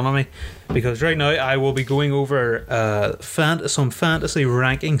Connor. in front of me? Because right now I will be going over some fantasy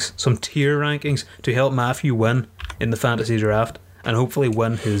rankings, some tier rankings to help Matthew win in the fantasy draft and hopefully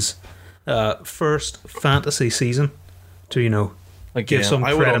win his first fantasy season to give some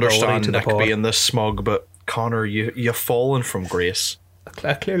I would credibility understand to the Nick pod. being this smug, but Connor, you've fallen from grace.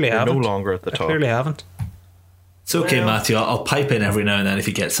 I clearly You're haven't. no longer at the I top. clearly haven't. It's okay, Well- Matthew. I'll pipe in every now and then if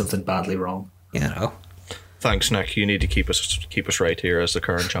you get something badly wrong. Thanks, Nick. You need to keep us right here as the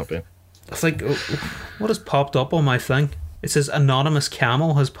current champion. I think what has popped up on my thing? It says anonymous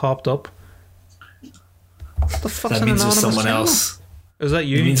camel has popped up. What the fuck's That an means there's anonymous someone camel? else. Is that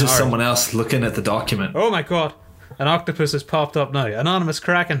you? It means there's Alright. someone else looking at the document. Oh my god. An octopus has popped up now. Anonymous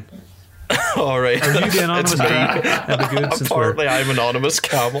Kraken. All right. Are you the anonymous Kraken? That'd be good since we're... Apparently, I'm anonymous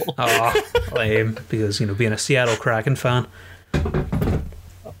camel. Oh, lame. Because, being a Seattle Kraken fan.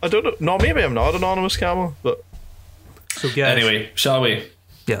 I don't know. No, maybe I'm not anonymous camel, but So, guys, Anyway, shall we?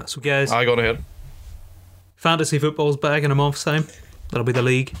 Yeah, so guys, I got ahead. fantasy football's back in a month's time. That'll be the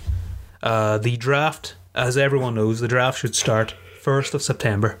league. The draft, as everyone knows, the draft should start 1st of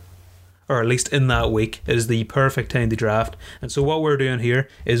September. Or at least in that week is the perfect time to draft. And so what we're doing here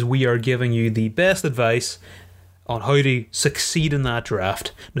is we are giving you the best advice on how to succeed in that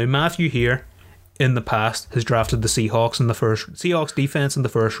draft. Now, Matthew here, in the past, has drafted the Seahawks defense in the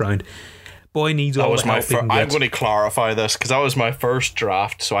first round. Boy needs all the help he can get. I'm going to clarify this because that was my first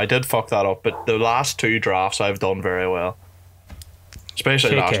draft, so I did fuck that up. But the last 2 drafts I've done very well,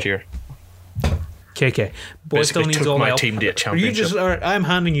 especially last year. KK, boy Basically still needs took all the my help. team to a Are you championship. just? I'm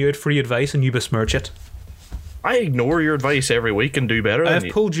handing you out free advice and you besmirch it. I ignore your advice every week and do better than I've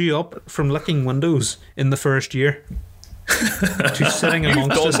you. pulled you up from licking windows in the first year to sitting You've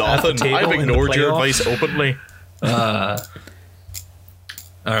amongst done us at the nothing. table I've in the ignored your playoffs. advice openly.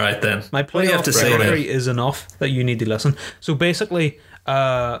 All right then. My What do you have playoff to say? bravery Then? is enough that you need to listen. So basically,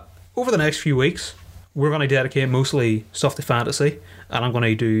 over the next few weeks, we're going to dedicate mostly stuff to fantasy, and I'm going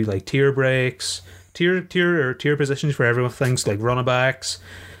to do like tier breaks, tier positions for everyone. Things like running backs,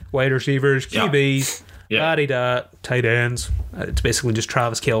 wide receivers, QBs, tight ends. It's basically just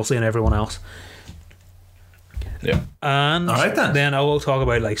Travis Kelce and everyone else. Yeah. And All right, then. I will talk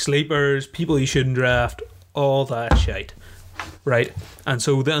about like sleepers, people you shouldn't draft, all that shit. Right. And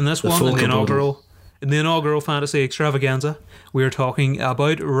so in this one, full in the inaugural fantasy extravaganza, we are talking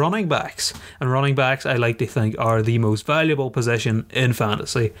about running backs. And running backs, I like to think, are the most valuable position in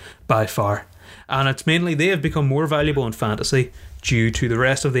fantasy by far. And it's mainly they have become more valuable in fantasy due to the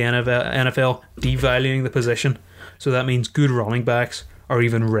rest of the NFL devaluing the position. So that means good running backs are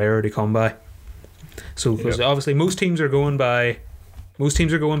even rarer to come by. So because obviously most teams are going by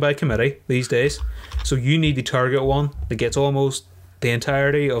committee these days. So you need to target one that gets almost the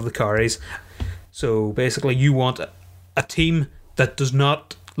entirety of the carries. So basically you want a team that does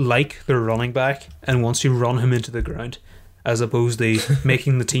not like their running back and wants to run him into the ground, as opposed to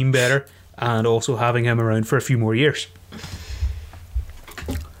making the team better and also having him around for a few more years.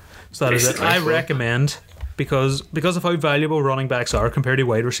 So that is it. I recommend, because of how valuable running backs are compared to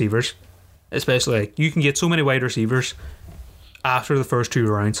wide receivers, especially like, you can get so many wide receivers after the first 2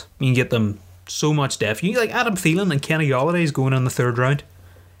 rounds. You can get them so much depth. You like Adam Thielen and Kenny Golladay is going in the 3rd round.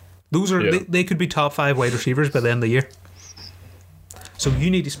 Those are they could be top 5 wide receivers by the end of the year. So you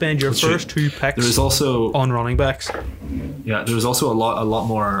need to spend your first 2 picks There is also on running backs. there's also a lot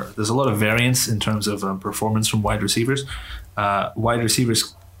more. There's a lot of variance in terms of performance from wide receivers. Wide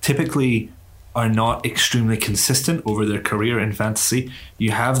receivers typically are not extremely consistent over their career in fantasy.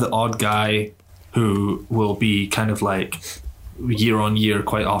 You have the odd guy who will be kind of like year on year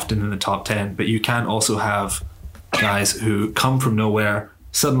quite often in the top 10, but you can also have guys who come from nowhere,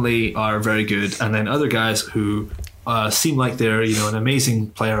 suddenly are very good, and then other guys who seem like they're an amazing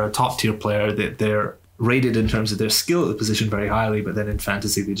player, a top tier player, that they're rated in terms of their skill at the position very highly, but then in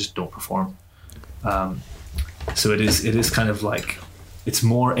fantasy they just don't perform. So it is kind of like it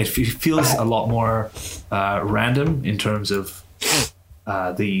feels a lot more random in terms of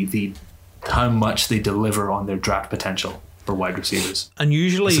the how much they deliver on their draft potential for wide receivers. And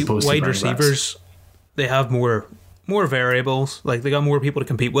usually as opposed to wide running backs. receivers, they have more variables. Like they got more people to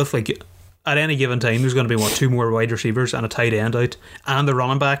compete with. Like at any given time, there's going to be 2 more wide receivers and a tight end out, and the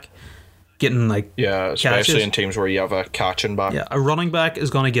running back getting like Especially catches. in teams where you have a catching back. Yeah, a running back is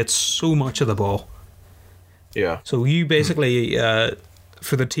going to get so much of the ball. Yeah. So you basically,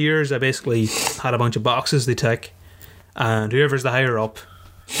 for the tiers, I basically had a bunch of boxes they tick, and whoever's the higher up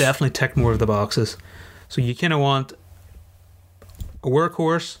definitely tick more of the boxes. So you kind of want a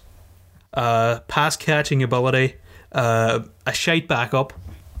workhorse, pass catching ability, a shite backup.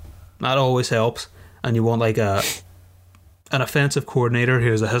 That always helps. And you want like an offensive coordinator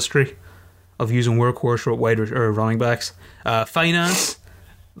who has a history of using workhorse or running backs. Finance,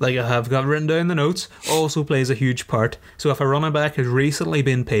 like I have got written down in the notes, also plays a huge part. So if a running back has recently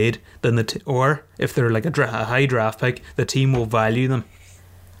been paid, then or if they're like a high draft pick, the team will value them.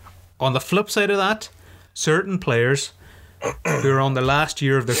 On the flip side of that, certain players who are on the last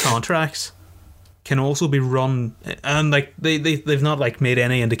year of their contracts can also be run, and like they've not like made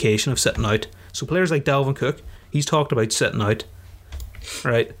any indication of sitting out. So players like Dalvin Cook, he's talked about sitting out,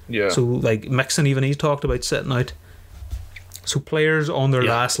 right? Yeah. So like Mixon, even he's talked about sitting out. So players on their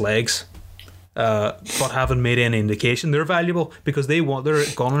last legs, but haven't made any indication, they're valuable because they're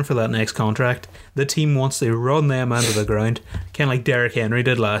gunning for that next contract. The team wants to run them into the ground, kind of like Derrick Henry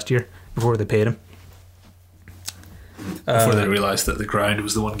did last year before they paid him. Before they realised that the ground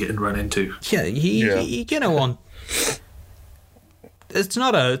was the one getting run into. Yeah, he kind of won. It's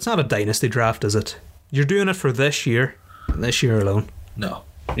not a dynasty draft, is it? You're doing it for this year alone. No.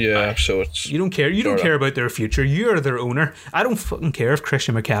 Yeah, so it's You don't care. You don't Sort of. care about their future. You're their owner. I don't fucking care if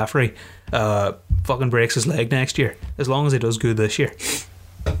Christian McCaffrey fucking breaks his leg next year, as long as he does good this year.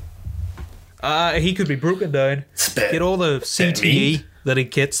 He could be broken down. Spit. Get all the Bit meat. CTE that he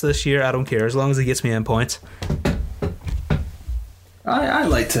gets this year. I don't care, as long as he gets me in points. I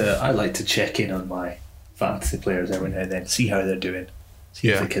like to check in on my fantasy players every now and then, see how they're doing. See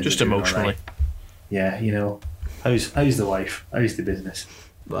if yeah, the kids just are doing all emotionally. right. Yeah, you know, how's the wife? How's the business?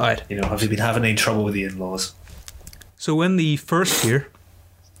 Right. You know, have you been having any trouble with the in-laws? So in the first tier,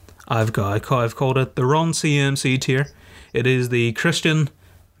 I've called it the Ron CMC tier. It is the Christian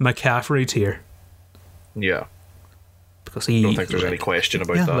McCaffrey tier Yeah, because he. I don't think there's any question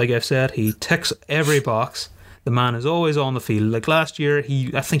about Yeah, that. like I've said, he ticks every box. The man is always on the field. Like last year,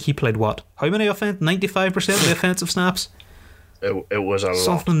 I think he played what? How many 95% of the offensive snaps? it was a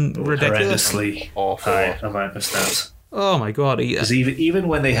Something ridiculous. Horrendously Awful high lot. amount of snaps. Oh my god! Because even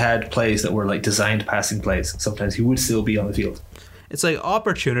when they had plays that were like designed passing plays, sometimes he would still be on the field. It's like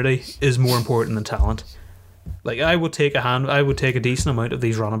opportunity is more important than talent. Like I would take a decent amount of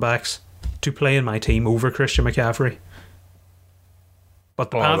these running backs to play in my team over Christian McCaffrey.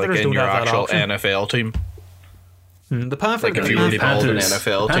 But the Or Panthers like in don't your have that actual option. NFL team. The Panthers, Like if you really build an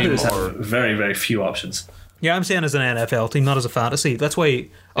NFL team, Panthers or have very, very few options. yeah, I'm saying as an NFL team, not as a fantasy. That's why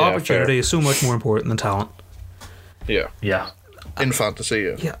opportunity fair. is so much more important than talent. yeah, Yeah. in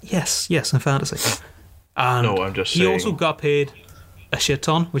fantasy. Yeah. Yeah, yes, in fantasy. And No, I'm just he saying. also got paid a shit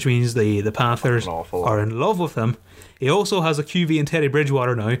ton, which means the Panthers An awful lot. are in love with him. He also has a QV in Teddy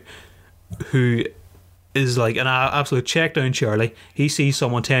Bridgewater now, who is like an absolute check down Charlie. He sees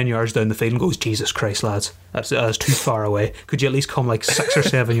someone 10 yards down the field and goes, Jesus Christ, lads, that's too far away. Could you at least come like 6 or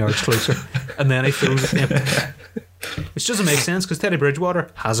 7 yards closer? And then he throws it to him. Which doesn't make sense because Teddy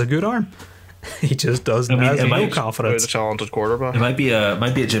Bridgewater has a good arm. He just doesn't I mean, have it no might- Quite a confidence. talented quarterback. It might be a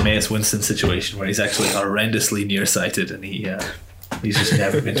Jameis Winston situation where he's actually horrendously nearsighted and he's just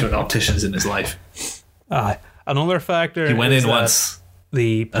never been to an optician's in his life. Another factor. He went is in that once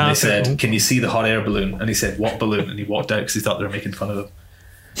The and they Panthers. said, "Can you see the hot air balloon?" And he said, "What balloon?" And he walked out because he thought they were making fun of him.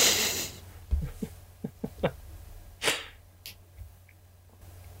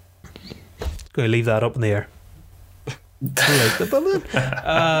 Going to leave that up in the air. I like the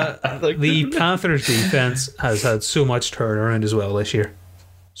balloon. The Panthers defense has had so much turnaround as well this year.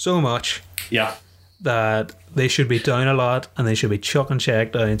 So much Yeah. that they should be down a lot and they should be chucking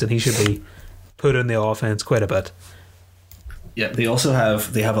checkdowns and he should be put in the offense quite a bit. Yeah, they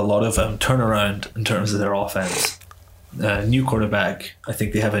have a lot of turnaround in terms of their offense. New quarterback. I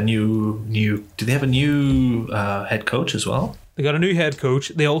think they have a new. Do they have a new head coach as well? They got a new head coach.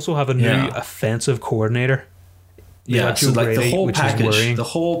 They also have a new Yeah. offensive coordinator. They Yeah, got so Joe like the Brady, whole which is package, worrying. the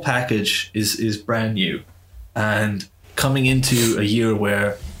whole package is brand new, and coming into a year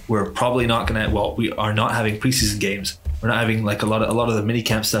where we're probably not gonna. Well, we are not having preseason games. We're not having like a lot of the mini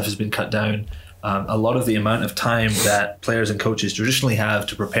camp stuff has been cut down. A lot of the amount of time that players and coaches traditionally have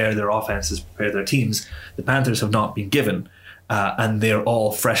to prepare their offenses, prepare their teams, the Panthers have not been given, and they're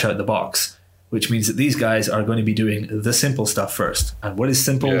all fresh out the box, which means that these guys are going to be doing the simple stuff first. And what is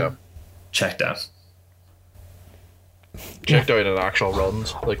simple? Yeah. Check down. Checked out in actual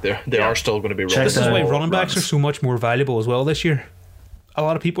runs. Like they are still going to be Check running. This is why down running backs are runs. so much more valuable as well this year. A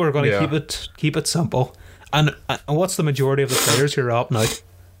lot of people are going to Yeah. keep it simple. And what's the majority of the players who are up now?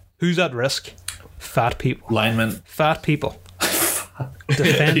 Who's at risk? Fat people. Lineman. Fat people.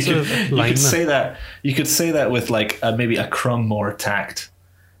 Defensive you linemen. could say that. You could say that with like maybe a crumb more tact.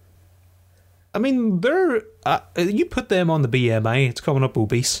 I mean, they're you put them on the BMI, it's coming up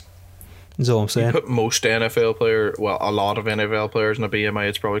obese. That's all I'm saying. Put most NFL player, well, a lot of NFL players in a BMI,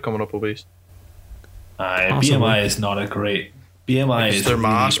 it's probably coming up obese. Possibly. BMI is not a great. BMI It's is their really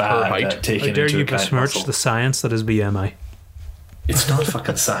mass per bad height. at taking How dare into you account besmirch muscle. the science that is BMI? It's not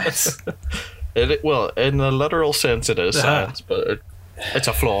fucking science. Well, in a literal sense, it is Uh-huh. science, but it's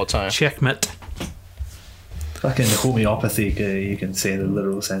a flawed science. Checkmate. Fucking homeopathy, you can say the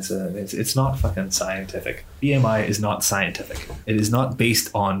literal sense of it. It's not fucking scientific. BMI is not scientific. It is not based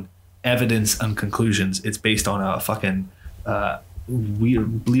on evidence and conclusions. It's based on a fucking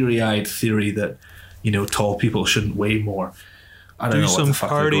weird, bleary-eyed theory that, tall people shouldn't weigh more. I don't Do know what some the fuck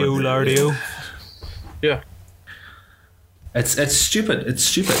they're cardio, going- lardio. Yeah. It's stupid. It's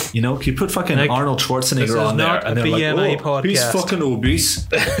stupid. You put fucking Nick, Arnold this Schwarzenegger is on there, not and a they're BMI like, "Oh, he's podcast." fucking obese."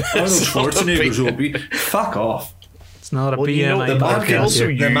 Arnold not a Schwarzenegger's B- obese. Fuck off. It's not a Well, you know, BMI the man can podcast. also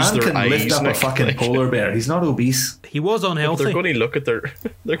here. The use man their can lift eyes, up a Nick, fucking like- polar bear. He's not obese. He was unhealthy. They're going to look at they're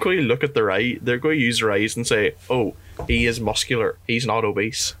going to look at their eye. They're going to use their eyes and say, "Oh, he is muscular. He's not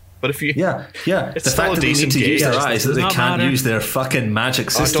obese." But if you, Yeah. It's The still fact a that they need decent to use gauge. their eyes, that Does they not can't matter. use their fucking magic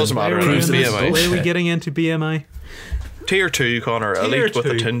system. doesn't matter. Where are we It's doing this? BMI. Where are we getting into BMI? tier 2, Connor, Tier elite with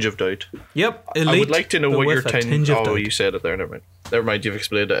a 2. tinge of doubt. Yep, elite. I would like to know but what your with a tinge. of Oh, doubt. you said it there. Never mind. Never mind. You've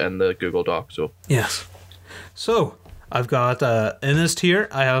explained it in the Google Doc. So Yes. So I've got in this tier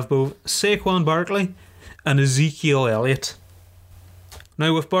I have both Saquon Barkley and Ezekiel Elliott.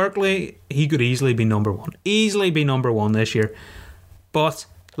 Now with Barkley, he could easily be number one. Easily be number one this year. But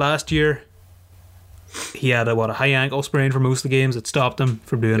last year he had a high ankle sprain for most of the games. It stopped him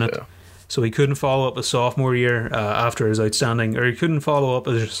from doing it. Yeah. So he couldn't follow up his sophomore year after his outstanding, or he couldn't follow up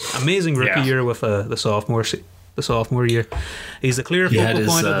his amazing rookie year with the sophomore year. He's the clear had focal his,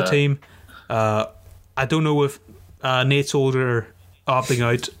 point of the team. I don't know if Nate Solder opting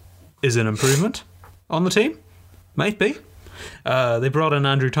out is an improvement on the team. Might be. They brought in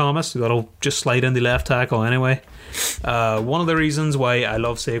Andrew Thomas, that'll just slide in the left tackle anyway. One of the reasons why I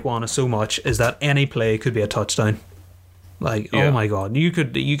love Saquon so much is that any play could be a touchdown. Like, Yeah. oh my god, you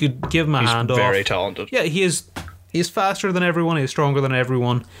could give him a he's handoff. very talented. Yeah, he's faster than everyone. He's stronger than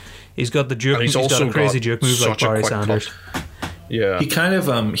everyone. He's got the juke. And He's got also a crazy got juke move like such a Barry quick Sanders. cut. Yeah. He kind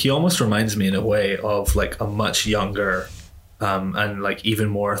of he almost reminds me in a way of like a much younger and like even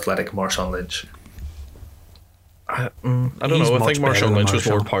more athletic Marshawn Lynch. I don't He's know. I much think better Marshawn than Lynch was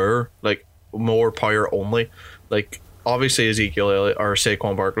more Marshawn. power, like more power only. Like obviously Ezekiel Elliott or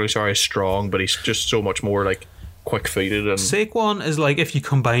Saquon Barkley, sorry, is strong, but he's just so much more like quick feeted and Saquon is like if you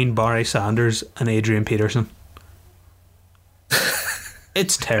combine Barry Sanders and Adrian Peterson.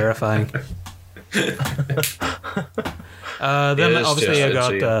 It's terrifying. Then it's obviously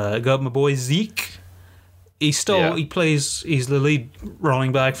just I got my boy Zeke. He's still he's the lead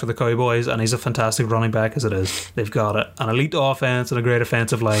running back for the Cowboys, and he's a fantastic running back as it is. They've got an elite offense and a great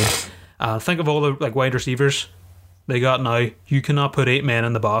offensive line. Think of all the wide receivers they got now. You cannot put 8 men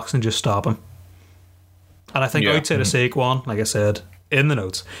in the box and just stop him. And I think outside of Saquon, like I said in the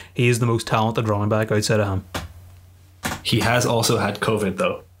notes, he is the most talented running back outside of him. He has also had COVID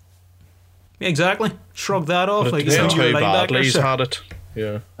though. Exactly. Shrug that off. it Like depends you're how a badly linebacker, he's sure. had it.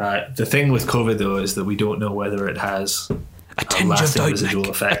 Yeah. The thing with COVID though is that we don't know whether it has A tinge of lasting doubt, residual Nick.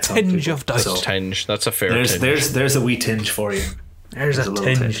 A effects on tinge people. of doubt. So Tinge. That's a fair there's tinge. there's a wee tinge for you. There's a little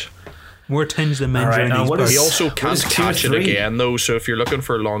tinge. More tinge than men All right, during now these what parts. is- He also What can't is tier catch it 3? again though, so if you're looking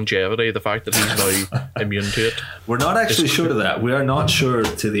for longevity, the fact that he's now immune to it. We're not actually sure of that. We are not sure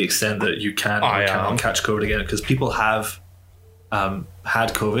to the extent that you can or I am. cannot catch COVID again because people have had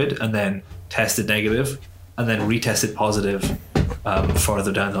COVID and then tested negative and then retested positive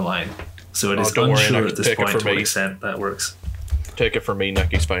farther down the line. So it is don't worry, unsure Nick. at this Take it point from to what me. extent that works. Take it from me, Nick,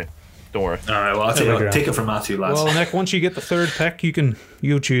 he's fine. Don't worry. All right, well, I'll There we go. take it from Matthew, lads. Well, Nick, once you get the third pick,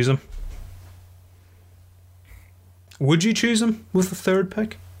 you'll choose him. Would you choose him with the third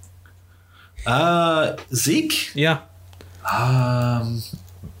pick? Zeke? Yeah.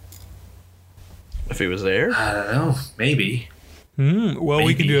 If he was there. I don't know. Maybe. Well,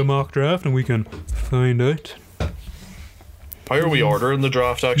 we can Maybe. do a mock draft and we can find out. How are we ordering the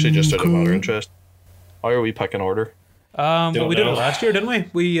draft actually, just out of matter of interest? How are we picking order? Well, we did it know. last year, didn't we?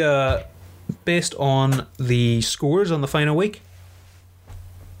 We based on the scores on the final week.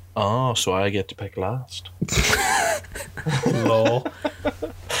 Oh, so I get to pick last. Lol.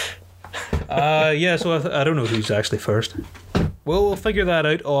 Yeah, so I don't know who's actually first. Well, we'll figure that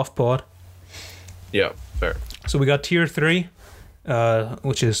out off pod. Yeah, fair. So we got tier 3,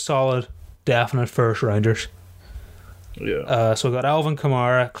 which is solid, definite first rounders. Yeah. So we got Alvin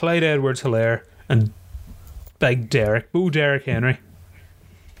Kamara, Clyde Edwards-Helaire, and Big Derek, Boo Derek Henry.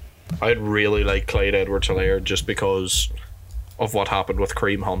 I'd really like Clyde Edwards-Helaire just because of what happened with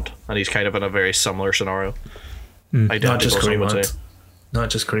Kareem Hunt, and he's kind of in a very similar scenario. Not just Identical, some Kareem would Hunt. say. Not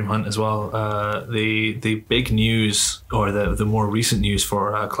just Kareem Hunt as well. The big news, or the more recent news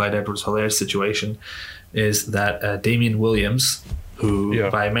for Clyde Edwards-Helaire's situation, is that Damian Williams, who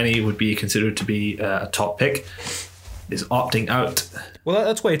by many would be considered to be a top pick, is opting out. Well,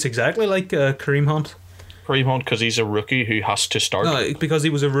 that's why it's exactly like Kareem Hunt. Kareem Hunt, because he's a rookie who has to start. No, because he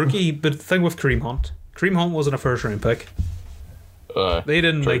was a rookie. But the thing with Kareem Hunt wasn't a first round pick. They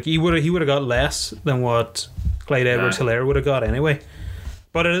didn't true. like he would have got less than what Clyde Edwards-Helaire would have got anyway.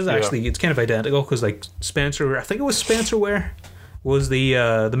 But it is actually it's kind of identical because like Spencer, I think it was Spencer Ware, was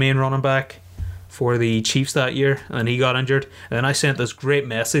the main running back for the Chiefs that year, and he got injured. And then I sent this great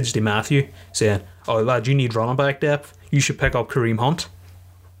message to Matthew saying, "Oh lad, you need running back depth. You should pick up Kareem Hunt."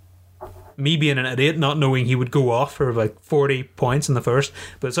 Me being an idiot, not knowing he would go off for like 40 points in the first,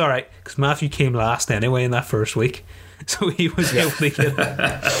 but it's all right because Matthew came last anyway in that first week, so he was able to get it.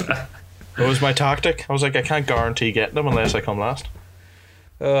 That was my tactic. I was like, I can't guarantee getting them unless I come last.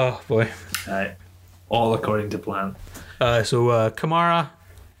 Oh boy. All according to plan. So Kamara,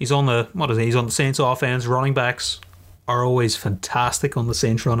 he's on the He's on the Saints offense. Running backs are always fantastic on the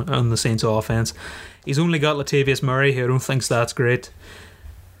Saints offense. He's only got Latavius Murray, who I don't think that's great.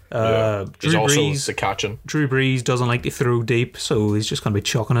 He's Drew also Brees, the catching. Drew Brees doesn't like to throw deep, so he's just going to be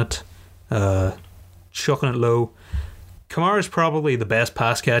chucking it low. Kamara's probably the best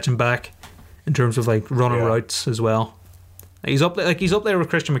pass catching back in terms of like running routes as well. He's up there with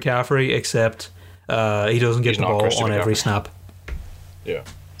Christian McCaffrey, except he doesn't get the ball on every snap. Yeah.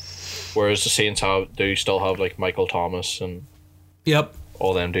 Whereas the Saints do still have like Michael Thomas and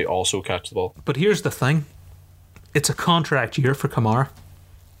all them do also catch the ball. But here's the thing: it's a contract year for Kamara,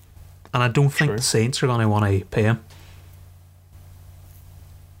 and I don't think the Saints are going to want to pay him.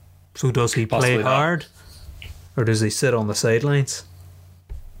 So does he play hard, or does he sit on the sidelines?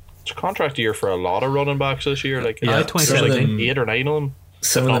 It's a contract year for a lot of running backs this year. Like 2017, 8 or 9 of them.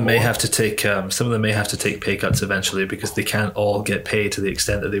 Some of them may have to take pay cuts eventually because they can't all get paid to the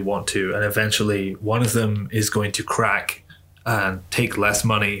extent that they want to, and eventually one of them is going to crack and take less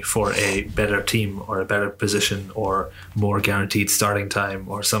money for a better team or a better position or more guaranteed starting time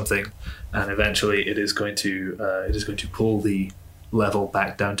or something, and eventually it is going to pull the level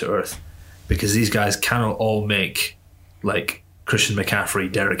back down to earth because these guys cannot all make like Christian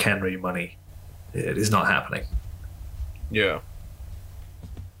McCaffrey, Derrick Henry money. It is not happening. Yeah.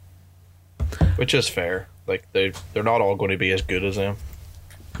 Which is fair. Like they're not all going to be as good as them.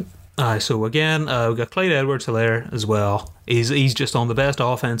 So again, we've got Clyde Edwards-Helaire as well. He's just on the best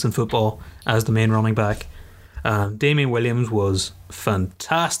offense in football as the main running back. Damian Williams was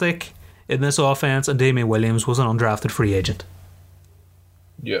fantastic in this offense, and Damian Williams was an undrafted free agent.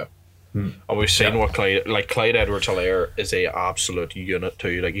 Yeah. And we've seen what Clyde Edwards-Helaire is a absolute unit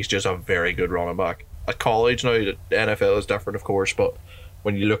too. Like he's just a very good running back. At college now, the NFL is different, of course, but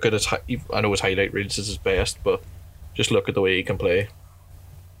when you look at I know his highlight reels is his best, but just look at the way he can play.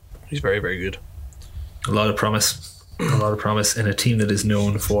 He's very, very good. A lot of promise in a team that is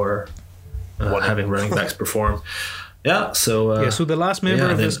known for having running backs perform. Yeah, so so the last member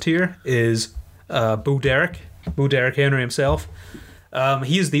of this tier is Bo Derek Henry himself.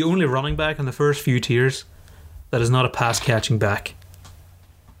 He is the only running back in the first few tiers that is not a pass catching back,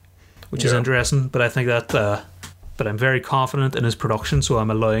 which is interesting. But I think that, but I'm very confident in his production, so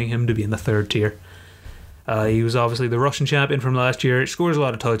I'm allowing him to be in the third tier. He was obviously the Russian champion from last year. Scores a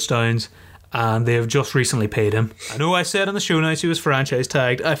lot of touchdowns, and they have just recently paid him. I know I said in the show notes he was franchise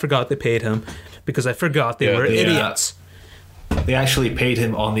tagged. I forgot they paid him because I forgot they were idiots. They actually paid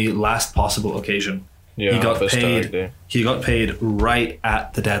him on the last possible occasion. Yeah, he got paid right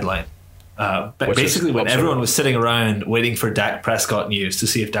at the deadline. Basically, when everyone was sitting around waiting for Dak Prescott news to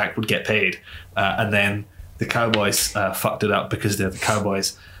see if Dak would get paid, and then the Cowboys fucked it up because they're the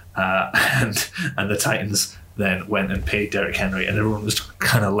Cowboys, and the Titans then went and paid Derrick Henry, and everyone was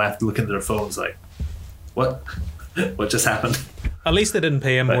kind of left looking at their phones like, "What? What just happened?" At least they didn't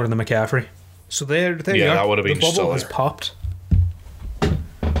pay him more than the McCaffrey. So there you are. That would have been the bubble has popped.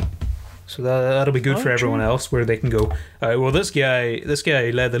 So that'll be good for everyone else, where they can go, well, this guy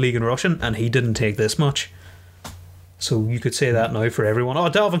led the league in rushing, and he didn't take this much. So you could say that now for everyone. Oh,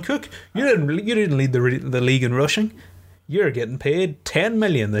 Dalvin Cook, you didn't lead the league in rushing. You're getting paid $10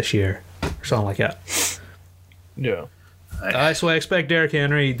 million this year, or something like that. Yeah. So I expect Derrick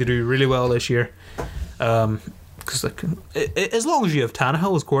Henry to do really well this year. Because as long as you have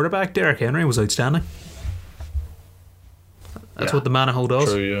Tannehill as quarterback, Derrick Henry was outstanding. That's what the Manahoe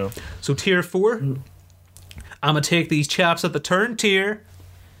does. True, yeah. So tier 4, I'm going to take these chaps at the turn tier.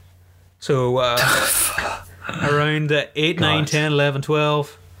 So around 8, 9, 10, 11,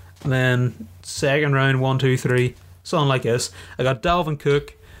 12. And then second round, 1, 2, 3. Something like this. I got Dalvin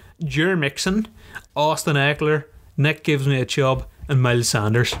Cook, Jer Mixon, Austin Eckler, Nick Gives Me a Chubb, and Miles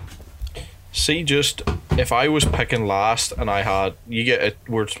Sanders. See, just if I was picking last and I had,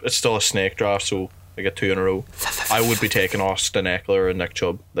 it's still a snake draft, so I get 2 in a row, I would be taking Austin Eckler and Nick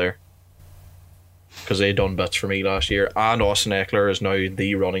Chubb there, because they done bits for me last year, and Austin Eckler is now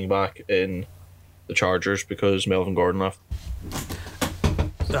the running back in the Chargers because Melvin Gordon left.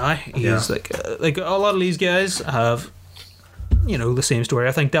 He's like a lot of these guys have, the same story.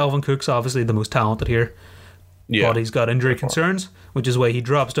 I think Dalvin Cook's obviously the most talented here, but he's got injury concerns, which is why he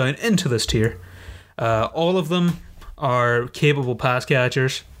drops down into this tier. All of them are capable pass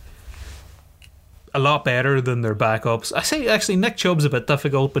catchers, a lot better than their backups. I say actually Nick Chubb's a bit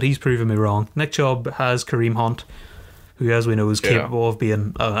difficult, but he's proven me wrong. Nick Chubb has Kareem Hunt, who, as we know, is capable of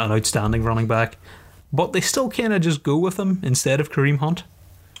being an outstanding running back, but they still kind of just go with him instead of Kareem Hunt.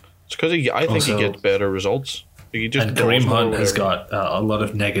 It's because I think he gets better results. He just And does Kareem know Hunt has whatever. got a lot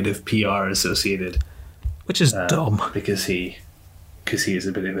of negative PR associated which is dumb because he is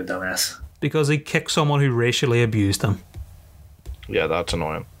a bit of a dumbass. because he kicked someone who racially abused him. Yeah, that's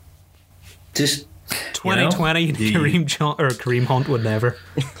annoying. Just 2020, Kareem Hunt would never.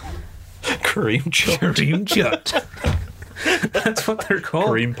 Kareem Chunt. Kareem Chunt. That's what they're called.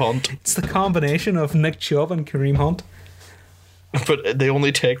 Kareem Punt. It's the combination of Nick Chubb and Kareem Hunt. But they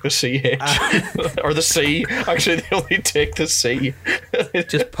only take the CH. Or the C. Actually, they only take the C.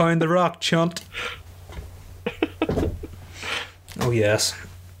 Just pound the rock, Chunt. Oh yes.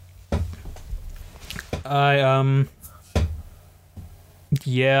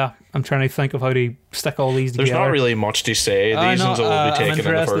 Yeah, I'm trying to think of how to stick all these There's together. not really much to say. These ones will be I'm taken in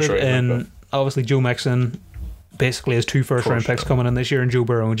the first interested round. in obviously Joe Mixon. Basically, has 2 first-round picks coming in this year, and Joe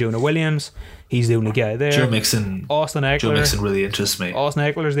Burrow and Jonah Williams. He's the only guy there. Joe Mixon really interests me. Austin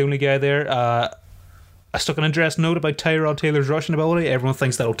Eckler's the only guy there. I stuck an interesting note about Tyrod Taylor's rushing ability. Everyone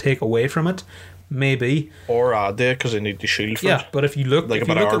thinks that'll take away from it. Maybe. Or add there because they need the shield for Yeah, it. but if you look, Like if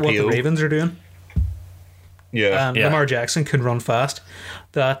you about look at what the RPO. Ravens are doing, Yeah. Yeah. Lamar Jackson can run fast.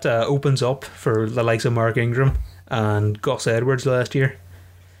 That opens up for the likes of Mark Ingram and Gus Edwards last year.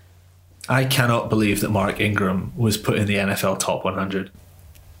 I cannot believe that Mark Ingram was put in the NFL top 100.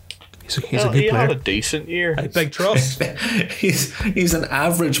 He's a Well, good he player. had a decent year. I big trust. he's an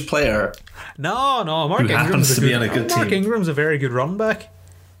average player. No, Mark Who happens Ingram's to be on a good Mark team. Ingram's a very good running back.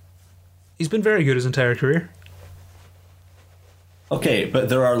 He's been very good his entire career. Okay, but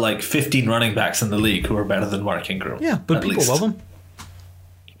there are like 15 running backs in the league who are better than Mark Ingram. Yeah, but at people least. love him.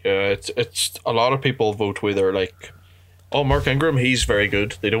 Yeah, it's a lot of people vote with they're like, oh, Mark Ingram, he's very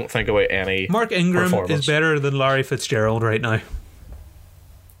good. They don't think about any Mark Ingram performance. is better than Larry Fitzgerald right now.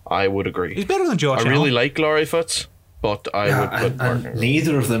 I would agree. He's better than Josh I Allen. really like Larry Fitz, but I would put Mark And Ingram.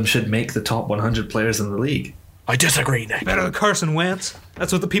 neither of them should make the top 100 players in the league. I disagree, Nick. Better than Carson Wentz.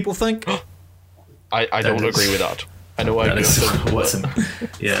 That's what the people think. I don't is- agree with that. I know I That agree is with them. what's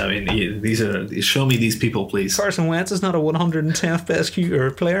yeah. I mean, these are. Show me these people, please. Carson Wentz is not a 110th best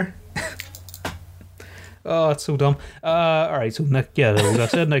player. Oh, it's so dumb. All right, so Nick, yeah, like I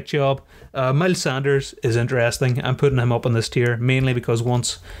said, Nick Chubb. Miles Sanders is interesting. I'm putting him up on this tier mainly because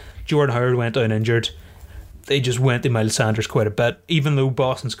once Jordan Howard went down injured, they just went to Miles Sanders quite a bit. Even though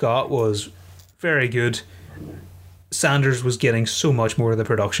Boston Scott was very good, Sanders was getting so much more of the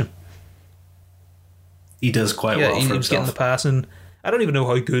production. He does quite well He for was getting the himself. passing. I don't even know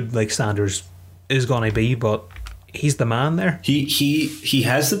how good like Sanders is going to be, but he's the man there. He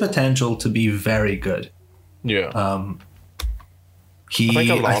has the potential to be very good. Yeah. I I think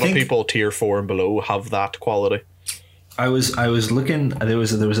a lot of people tier 4 and below have that quality. I was looking. There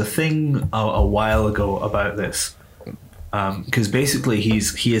was a thing a while ago about this, because basically he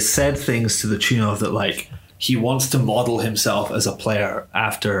has said things to the tune of that like he wants to model himself as a player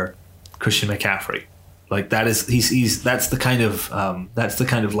after Christian McCaffrey. Like that is that's the kind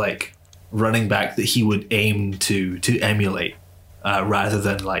of like running back that he would aim to emulate. Rather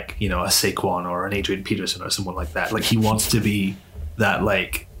than like a Saquon or an Adrian Peterson or someone like that. Like he wants to be that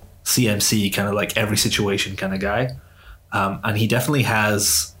like CMC kind of like every situation kind of guy, and he definitely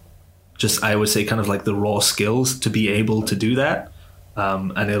has just I would say kind of like the raw skills to be able to do that,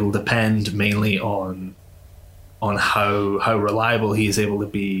 and it'll depend mainly on how reliable he is able to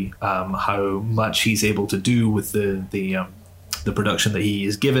be, how much he's able to do with the production that he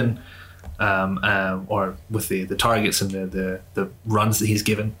is given. Or with the targets and the runs that he's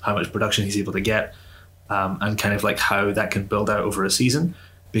given, how much production he's able to get, and kind of like how that can build out over a season.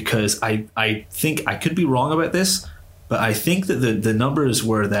 Because I think I could be wrong about this, but I think that the numbers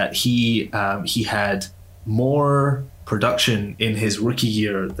were that he had more production in his rookie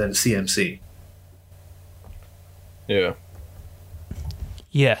year than CMC. Yeah.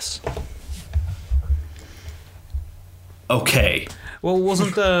 Yes. Okay. Well,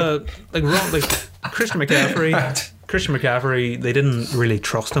 wasn't Christian McCaffrey? They didn't really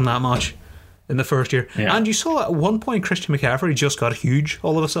trust him that much in the first year, Yeah. and you saw at one point Christian McCaffrey just got huge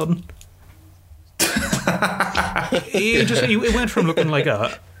all of a sudden. he went from looking like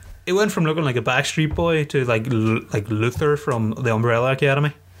a Backstreet Boy to like Luther from the Umbrella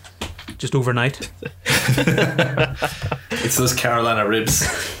Academy, just overnight. It's those Carolina ribs.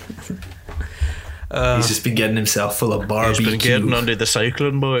 He's just been getting himself full of barbecue. He's been getting under the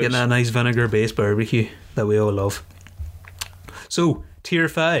cycling, boys. Getting a nice vinegar-based barbecue that we all love. So, tier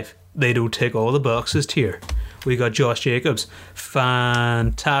 5. They don't tick all the boxes tier. We got Josh Jacobs.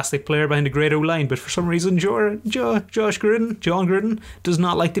 Fantastic player behind a great O-line, but for some reason John Gruden does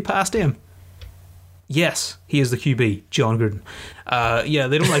not like to pass to him. Yes, he is the QB, John Gruden. Yeah,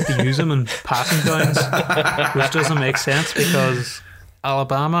 they don't like to use him in passing downs, which doesn't make sense because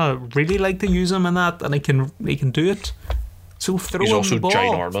Alabama really like to use him in that, and he can do it. So throw He's him also the ball.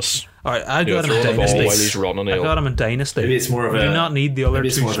 ginormous. All right, I Yeah, got him throw in the ball Dynasty. while he's running. I got him in Dynasty. Maybe it's more of we a. do not need the other maybe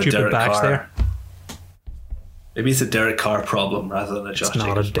it's two more of a stupid Derek backs Carr. there. Maybe it's a Derek Carr problem rather than a Josh It's not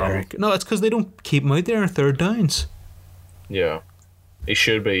a Jacobs Derek. problem. No, it's because they don't keep him out there in third downs. Yeah, he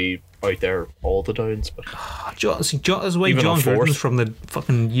should be out there all the downs. But This is why Even John on fourth. Gruden's from the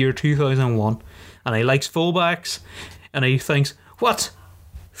fucking year 2001, and he likes fullbacks, and he thinks, what?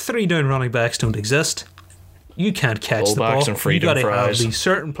 3 down running backs don't exist. You can't catch the Fullbacks ball. and freedom You got to have fries. these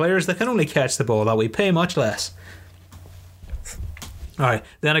certain players that can only catch the ball that we pay much less. Alright,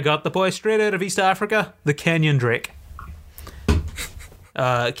 then I got the boy straight out of East Africa, the Kenyan Drake.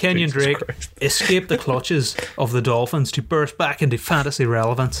 Kenyan Jesus Drake Christ. escaped the clutches of the Dolphins to burst back into fantasy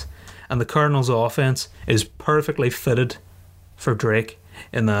relevance, and the Cardinals' offense is perfectly fitted for Drake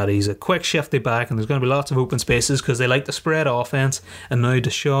in that he's a quick, shifty back, and there's going to be lots of open spaces because they like to spread offense. And now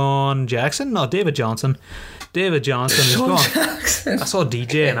David Johnson. David Johnson is gone. I saw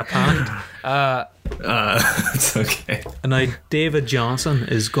DJ in a panic. It's okay. And now David Johnson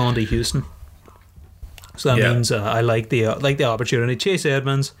is gone to Houston. So that Yeah. means I like the opportunity. Chase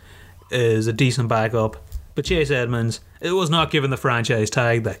Edmonds is a decent backup, but Chase Edmonds, it was not given the franchise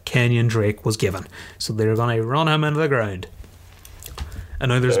tag that Kenyon Drake was given. So they're going to run him into the ground. And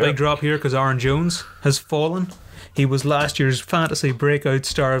now there's a big drop here because Aaron Jones has fallen. He was last year's fantasy breakout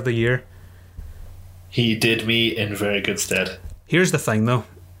star of the year. He did me in very good stead. Here's the thing though.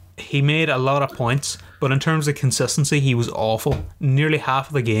 He made a lot of points, but in terms of consistency, he was awful. Nearly half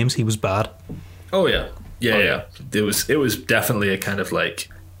of the games, he was bad. Oh yeah, yeah. It was definitely a kind of like,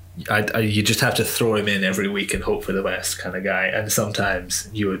 you just have to throw him in every week and hope for the best kind of guy. And sometimes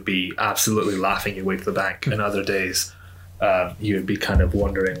you would be absolutely laughing your way to the bank, and other days you would be kind of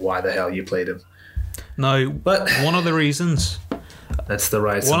wondering why the hell you played him. Now, But one of the reasons that's the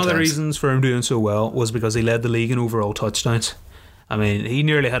right. One of the sometimes. reasons for him doing so well was because he led the league in overall touchdowns. I mean, he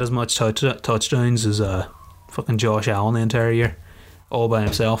nearly had as much touchdowns as fucking Josh Allen the entire year, all by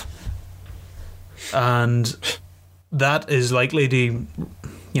himself. And that is likely to,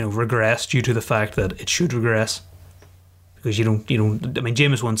 regress due to the fact that it should regress. Because you don't. I mean,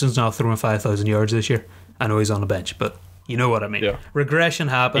 Jameis Winston's now throwing 5,000 yards this year. I know he's on the bench, but you know what I mean. Yeah. Regression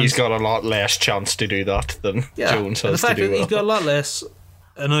happens. he's got a lot less chance to do that than Jones and the has to fact do that he's well. got a lot less.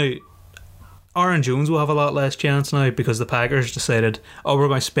 Now, Aaron Jones will have a lot less chance now because the Packers decided, we're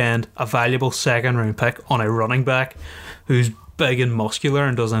going to spend a valuable second round pick on a running back who's big and muscular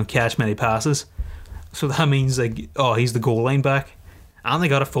and doesn't catch many passes. So that means he's the goal line back, and they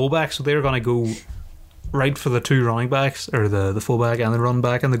got a fullback, so they're going to go right for the two running backs, or the fullback and the running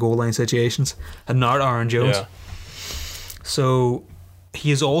back in the goal line situations, and not Aaron Jones. Yeah. So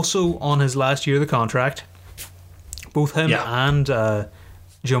he is also on his last year of the contract. Both him Yeah. and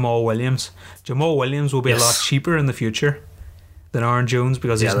Jamal Williams. Jamal Williams will be a lot Yes. cheaper in the future than Aaron Jones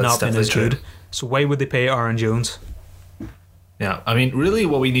because he's Yeah, that's not been as definitely good. true. So why would they pay Aaron Jones? Yeah, I mean, really,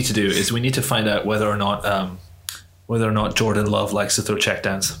 what we need to do is we need to find out whether or not Jordan Love likes to throw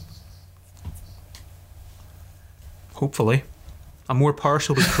checkdowns. Hopefully. I'm more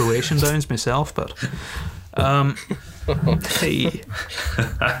partial to Croatian downs myself, but hey.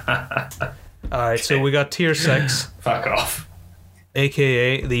 Alright, so we got tier 6, Fuck off.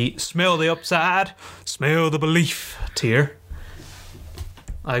 aka the smell the upside, smell the belief tier.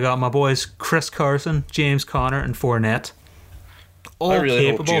 I got my boys Chris Carson, James Conner, and Fournette. All I really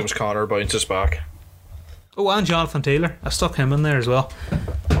capable. hope James Conner bounces back. Oh, and Jonathan Taylor. I stuck him in there as well.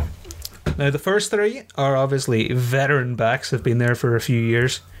 Now, the first 3 are obviously veteran backs, have been there for a few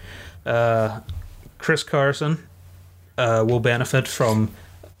years. Chris Carson will benefit from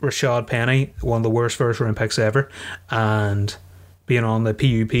Rashad Penny, one of the worst first round picks ever, and being on the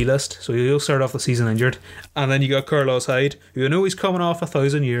PUP list. So he'll start off the season injured. And then you got Carlos Hyde, who I know he's coming off a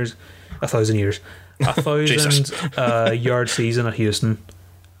thousand yard season at Houston.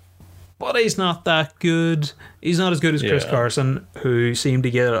 But he's not that good. He's not as good as Chris Yeah. Carson, who seemed to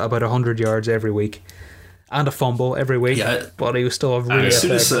get about 100 yards every week and a fumble every week. Yeah. But he was still a really As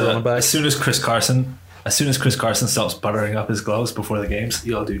soon effective running back. as Chris Carson stops buttering up his gloves before the games,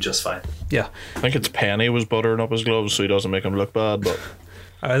 he'll do just fine. Yeah. I think it's Penny was buttering up his gloves so he doesn't make him look bad, but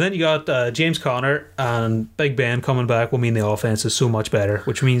Then you got James Conner, and Big Ben coming back will mean the offense is so much better,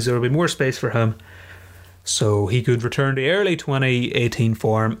 which means there will be more space for him. So he could return to early 2018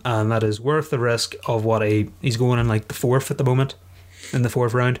 form, and that is worth the risk of he's going in like the 4th at the moment, in the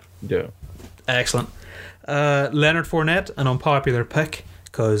 4th round. yeah. Excellent. Leonard Fournette, an unpopular pick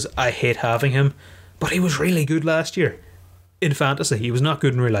because I hate having him, But he was really good last year in fantasy. He was not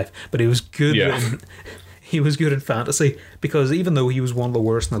good in real life, but he was good. He was good in fantasy, because even though he was one of the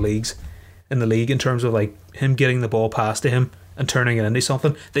worst in the league in terms of like him getting the ball passed to him and turning it into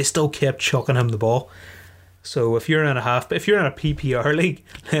something, they still kept chucking him the ball. So if you're in a PPR league,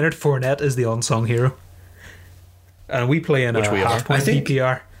 Leonard Fournette is the unsung hero, and we play in a half point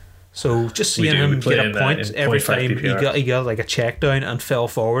PPR. So just seeing him get a point every time he got like a check down and fell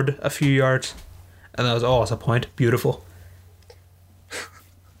forward a few yards, and that was it's a point, beautiful.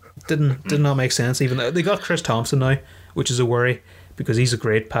 Did not make sense. Even though they got Chris Thompson now, which is a worry because he's a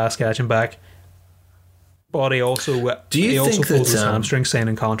great pass catching back. But he also pulled his hamstring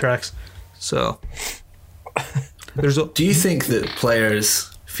signing contracts. So do you think that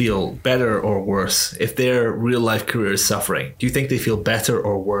players feel better or worse if their real life career is suffering? Do you think they feel better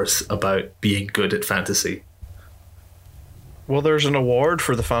or worse about being good at fantasy? Well, there's an award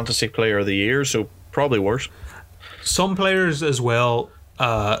for the Fantasy Player of the Year, so probably worse. Some players as well,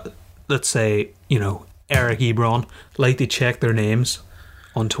 let's say, Eric Ebron, like to check their names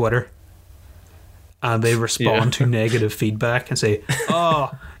on Twitter and they respond to negative feedback and say,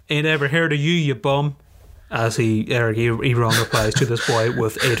 ain't ever heard of you, you bum, as Eric Ebron replies to this boy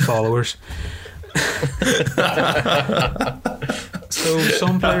with 8 followers. So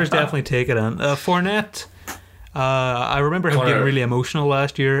some players definitely take it in. Fournette, I remember him getting really emotional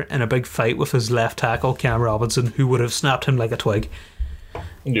last year in a big fight with his left tackle, Cam Robinson, who would have snapped him like a twig.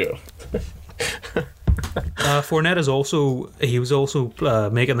 Yeah. Fournette was also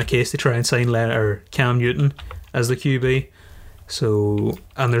making the case to try and sign Cam Newton as the QB. So,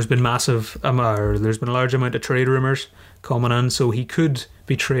 and there's been a large amount of trade rumours coming in, so he could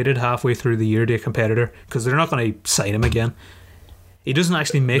be traded halfway through the year to a competitor, because they're not going to sign him again. He doesn't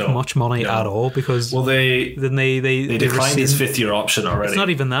actually make much money at all, because they declined his 5th year option already. It's not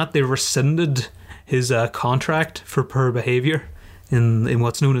even that, they rescinded his contract for poor behaviour in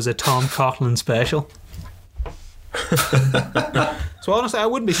what's known as a Tom Coughlin special. So honestly, I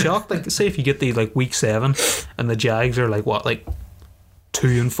wouldn't be shocked. Like, say if you get the week 7 and the Jags are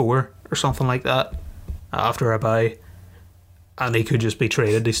 2-4 or something like that after a bye, and he could just be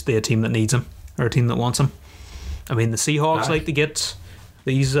traded to stay a team that needs him or a team that wants him. I mean, the Seahawks like to get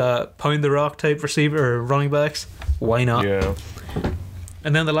these pound the rock type receiver or running backs. Why not? Yeah.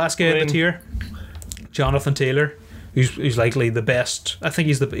 And then the last guy in the tier, Jonathan Taylor, who's likely the best. I think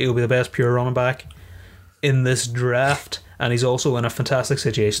he'll be the best pure running back in this draft, and he's also in a fantastic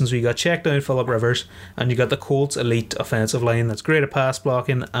situation. So you got check down Phillip Rivers, and you got the Colts elite offensive line that's great at pass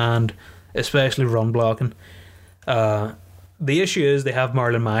blocking and especially run blocking. The issue is they have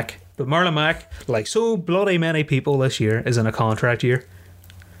Marlon Mack, but Marlon Mack, like so bloody many people this year, is in a contract year.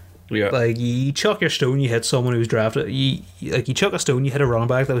 Yeah. Like, you chuck your stone, you hit someone who's drafted. You chuck a stone, you hit a running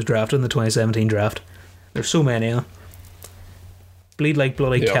back that was drafted in the 2017 draft. There's so many of them. Bleed like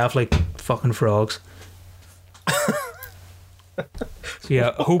bloody calf like fucking frogs. So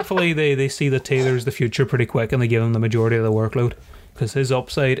yeah, hopefully they see that Taylor's the future pretty quick and they give him the majority of the workload, because his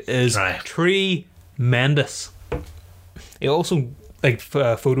upside is tremendous. He also,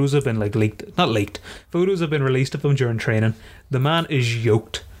 photos have been photos have been released of him during training. The man is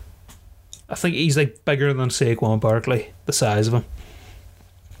yoked. I think he's bigger than Saquon Barkley, the size of him.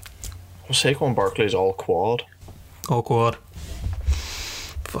 Well, Saquon Barkley's all quad. All quad.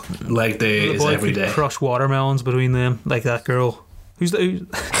 Fucking leg day the is boy every could day. Crush watermelons between them, like that girl. There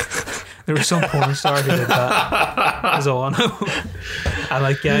was some porn star who did that. That's all I know.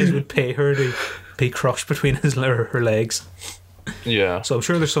 And guys would pay her to be crushed between her legs. Yeah. So I'm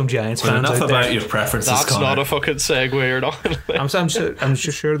sure there's some Giants fans enough out about there. your preferences. That's not a fucking segue or not. I'm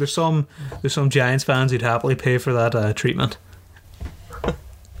sure there's some Giants fans who'd happily pay for that treatment.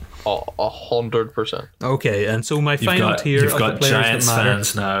 100%. Okay, and so my final tier of the players Giants that matter.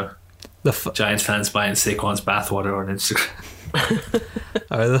 fans now. Giants fans buying Saquon's bathwater on Instagram.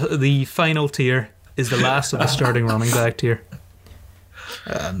 The final tier is the last of the starting running back tier.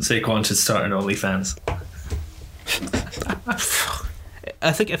 Saquon should start an OnlyFans.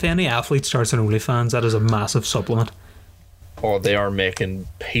 I think if any athlete starts an OnlyFans, that is a massive supplement. Oh, they are making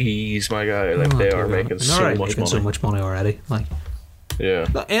peas, my guy. They are making so much money. So much money already. Yeah.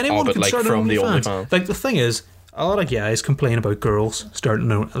 Anyone can start an OnlyFans. The thing is, a lot of guys complain about girls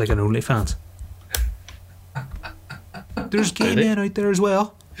starting an OnlyFans. There's gay men out there as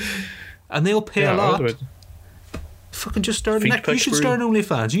well, and they'll pay a lot. Fucking just start. Nick, you should start an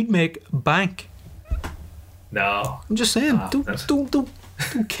OnlyFans. You'd make bank. No, I'm just saying. Don't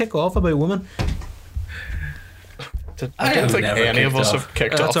kick off about women. I don't think any of us have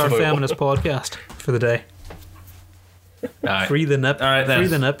kicked off. That's our feminist podcast for the day. Right. Free the nip. All right, then. Free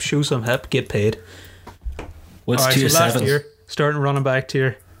the nip. Show some hip. Get paid. What's Alright, tier so last 7? year, starting running back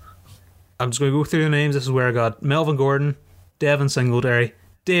tier. I'm just going to go through the names. This is where I got Melvin Gordon, Devin Singletary,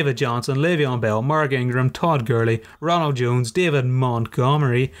 David Johnson, Le'Veon Bell, Mark Ingram, Todd Gurley, Ronald Jones, David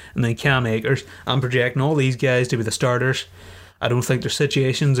Montgomery, and then Cam Akers. I'm projecting all these guys to be the starters. I don't think their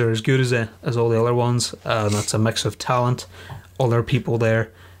situations are as good as all the other ones. That's a mix of talent, other people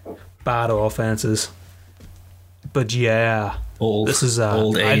there, bad offenses. But yeah, this is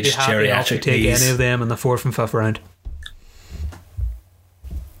old I'd be age happy enough to geriatric take knees. any of them in the 4th and 5th round.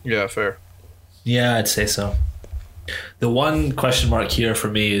 Yeah, fair. Yeah, I'd say so. The one question mark here for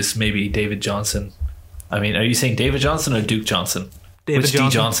me is maybe David Johnson. I mean, are you saying David Johnson or Duke Johnson? David Which Johnson.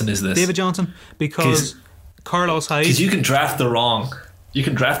 D Johnson is this? David Johnson, because Carlos Hyde. Because you can draft the wrong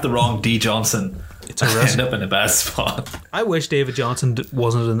D Johnson. It's a risk. End up in a bad spot. I wish David Johnson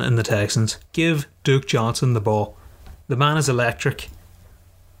wasn't in the Texans. Give Duke Johnson the ball. The man is electric.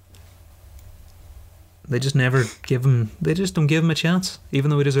 They just never give him. They just don't give him a chance, even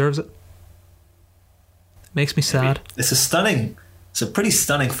though he deserves it. Makes me sad. It's a pretty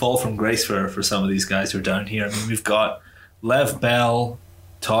stunning fall from grace for some of these guys who are down here. I mean, we've got Lev Bell,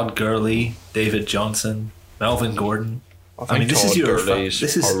 Todd Gurley, David Johnson, Melvin Gordon. I mean, this is your this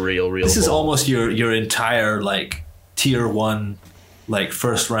is a real. This is ball. almost your entire like tier 1 like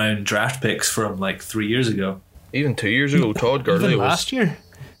first round draft picks from like 3 years ago. Even 2 years ago, Todd Gurley Even was last year,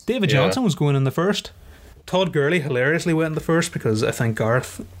 David Johnson was going in the first. Todd Gurley hilariously went in the first because I think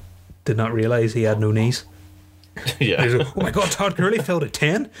Garth did not realise he had no knees. yeah. He's like, oh my god, Todd Gurley fell to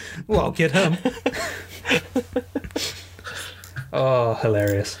 10? Well, I'll get him. Oh,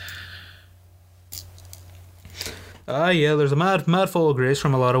 hilarious. Yeah, there's a mad fall of grace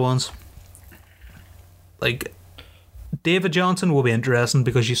from a lot of ones. Like, David Johnson will be interesting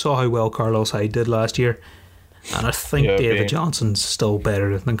because you saw how well Carlos Hyde did last year. And I think David Johnson's still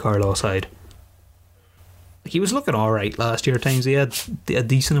better than Carlos Hyde. He was looking alright last year at times. He had a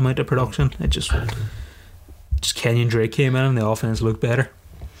decent amount of production. It just Kenyon Drake came in and the offense looked better.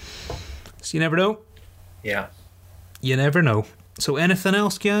 So you never know. Yeah. You never know. So anything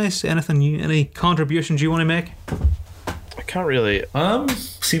else, guys? Any contributions you want to make? I can't really.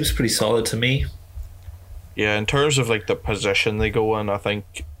 Seems pretty solid to me. Yeah, in terms of like the position they go in, I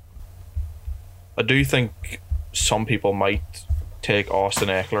do think some people might take Austin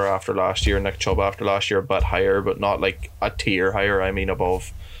Eckler after last year, Nick Chubb after last year, a bit higher, but not like a tier higher. I mean,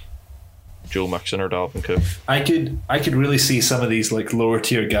 above Joe Mixon or Dalvin Cook. I could really see some of these like lower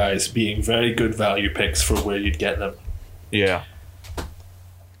tier guys being very good value picks for where you'd get them. Yeah,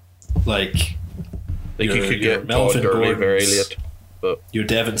 like you could get Melvin Todd Gurley Gordons, very late, but your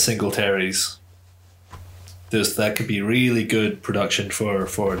Devin Singletaries. That could be really good production for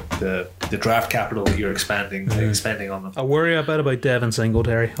the draft capital that you're expending on them. I worry a bit about Devin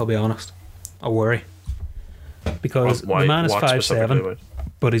Singletary, I'll be honest. I worry. Because the man is 5'7",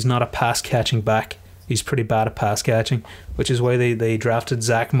 but he's not a pass catching back. He's pretty bad at pass catching, which is why they drafted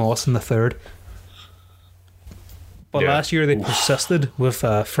Zach Moss in the 3rd. But last year they persisted with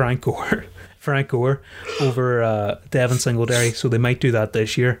Frank Gore over Devin Singletary, so they might do that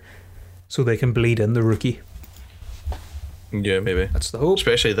this year so they can bleed in the rookie. Yeah, maybe. That's the hope.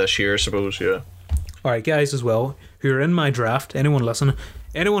 Especially this year, I suppose, yeah. Alright, guys, as well, who are in my draft, anyone listening,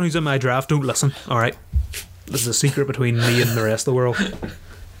 anyone who's in my draft, don't listen, alright? This is a secret between me and the rest of the world.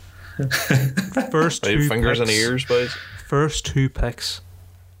 First two fingers picks, and ears, boys. First 2 picks,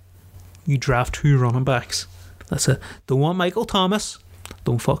 you draft 2 running backs. That's it. Don't want Michael Thomas.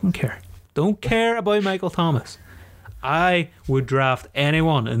 Don't fucking care. Don't care about Michael Thomas. I would draft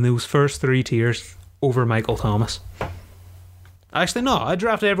anyone in those first 3 tiers over Michael Thomas. Actually, no. I'd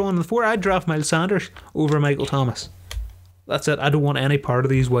draft everyone in the 4. I'd draft Miles Sanders over Michael Thomas. That's it. I don't want any part of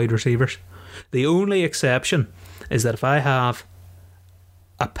these wide receivers. The only exception is that if I have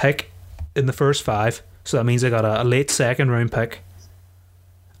a pick in the first 5, so that means I got a late 2nd round pick,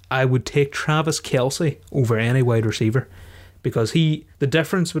 I would take Travis Kelce over any wide receiver, because the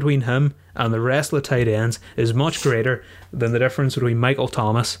difference between him and the rest of the tight ends is much greater than the difference between Michael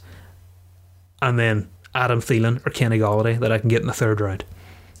Thomas and then Adam Thielen or Kenny Golladay that I can get in the 3rd round.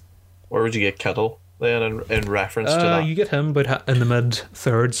 Where would you get Kittle then in reference to that? You get him about in the mid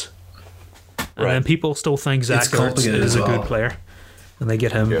 3rds. And then people still think Zach Ertz is a good player, and they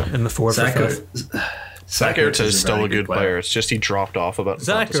get him in the 4th or 5th. Zach Ertz is still a good player. It's just he dropped off a bit.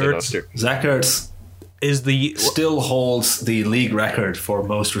 Zach Ertz still holds the league record for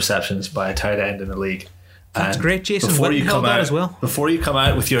most receptions by a tight end in the league. That's great. Jason Witten held that as well. Before you come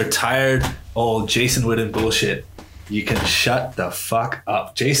out with your tired old Jason Witten bullshit, you can shut the fuck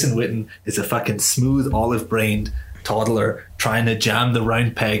up. Jason Witten is a fucking smooth, olive-brained toddler trying to jam the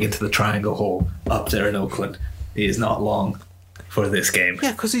round peg into the triangle hole up there in Oakland. He is not long for this game.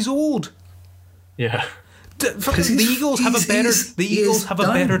 Yeah, because he's old. Yeah. Fucking the Eagles have a better. The Eagles have a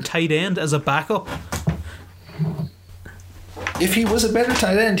better tight end as a backup. If he was a better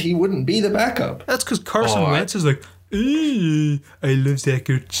tight end, he wouldn't be the backup. That's because Carson Wentz is like, I love Zach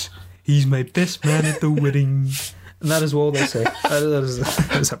Ertz. He's my best man at the wedding. And that is all they say.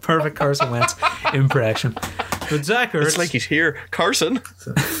 That is a perfect Carson Wentz impression. But Zach Ertz... It's like he's here. Carson.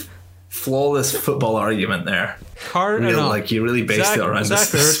 Flawless football argument there. You really based it around Zach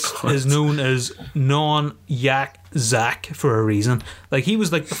Ertz is known as non-yak Zach for a reason. Like, he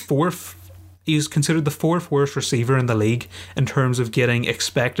was like the fourth... He was considered the fourth worst receiver in the league in terms of getting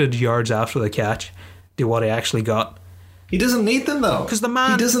expected yards after the catch to what he actually got. He doesn't need them, though. Because the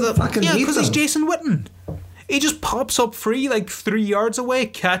man... He doesn't fucking need them. Yeah, because he's Jason Witten. He just pops up free like 3 yards away,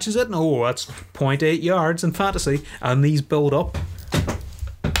 catches it, and that's 0.8 yards in fantasy, and these build up.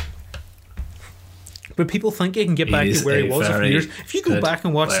 But people think he can get back to where he was a few years. If you go back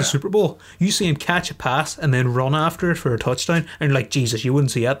and watch the Super Bowl, you see him catch a pass and then run after it for a touchdown, and you're like, Jesus, you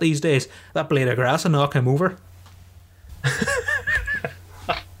wouldn't see that these days. That blade of grass will knock him over.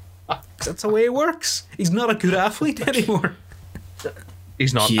 That's the way it works. He's not a good athlete anymore.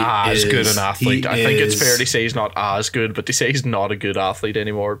 He's not as good an athlete. I think it's fair to say he's not as good, but to say he's not a good athlete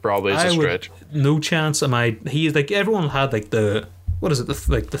anymore probably is a stretch. No chance am I. He's like, everyone had like the... What is it?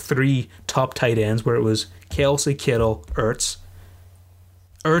 The three top tight ends where it was Kelsey, Kittle, Ertz.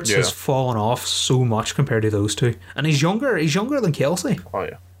 Ertz has fallen off so much compared to those two, and he's younger. He's younger than Kelsey. Oh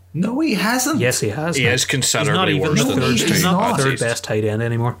yeah. No, he hasn't. Yes, he has. He is considerably worse than those two. He's not the third best tight end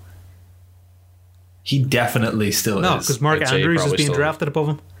anymore. He definitely still is. No, because Mark Andrews is being drafted above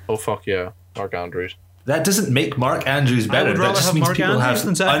him. Oh fuck yeah, Mark Andrews. That doesn't make Mark Andrews better. That just means people have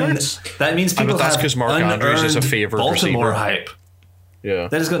that means people that's have because Mark Andrews is a favored Baltimore receiver. hype. Yeah,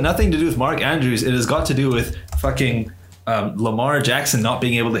 that has got nothing to do with Mark Andrews. It has got to do with fucking Lamar Jackson not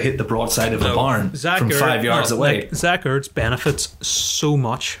being able to hit the broadside of a barn from 5 yards away. Like, Zach Ertz benefits so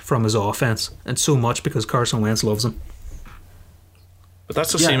much from his offense, and so much because Carson Wentz loves him. But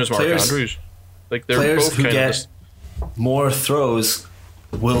that's the same as Mark Andrews. Like, they're players both who kind get more throws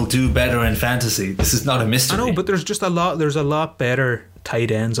will do better in fantasy. This is not a mystery. I know, but there's a lot better tight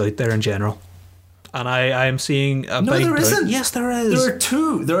ends out there in general. And I am seeing a big... there isn't. Yes, there is. There are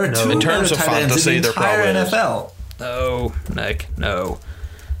two. There are two in terms of fantasy, in the there probably NFL. No, Nick, no.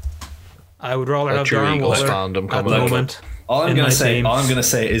 I would rather have Darren Waller at the moment. All I'm gonna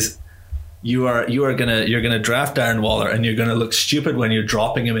say is you're gonna draft Darren Waller and you're gonna look stupid when you're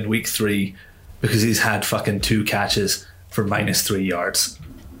dropping him in week 3 because he's had fucking 2 catches for -3 yards.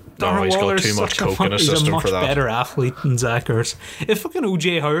 No, he's got too much coke in his system for that. He's a much better athlete than Zach Ertz. If fucking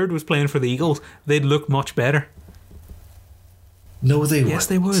OJ Howard was playing for the Eagles, they'd look much better. No, they would. Yes,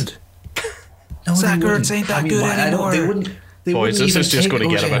 they would. No, Zach Ertz ain't that good anymore. They wouldn't. Boys, this is just going to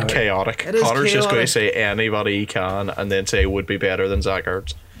get a bit Howard. chaotic. Connor's just going to say anybody he can and then say would be better than Zach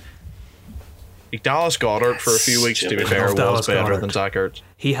Ertz. Like Dallas Goedert for a few weeks, to be fair, was better than Zach Ertz.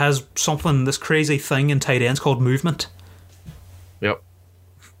 He has this crazy thing in tight ends called movement. Yep.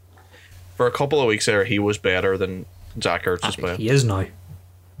 For a couple of weeks there, he was better than Zach Ertz was playing. He is now.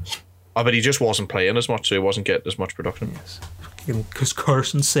 But he just wasn't playing as much, so he wasn't getting as much production. Yes. Because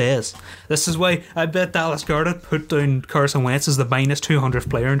Carson says. This is why I bet Dallas Goedert put down Carson Wentz as the -200th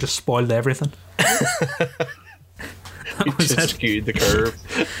player and just spoiled everything. He just skewed the curve.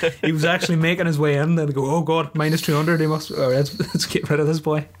 He was actually making his way in and then go, oh god, -200, he must... Oh, let's get rid of this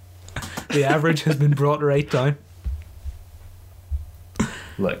boy. The average has been brought right down.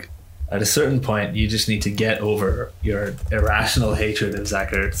 Look, at a certain point, you just need to get over your irrational hatred of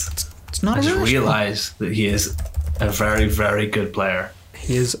Zach Ertz. It's not irrational. Just realize that he is a very, very good player.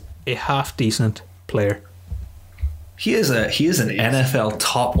 He is a half decent player. He is an NFL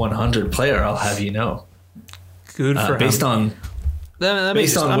top 100 player, I'll have you know. Good for him. Based on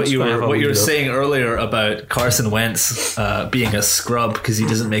what you were saying earlier about Carson Wentz being a scrub because he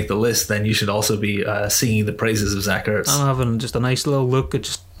doesn't make the list, then you should also be singing the praises of Zach Ertz. I'm having just a nice little look at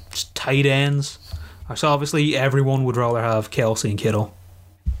just tight ends. So obviously everyone would rather have Kelsey and Kittle.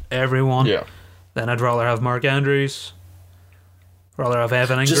 Everyone. Yeah. Then I'd rather have Mark Andrews. Rather have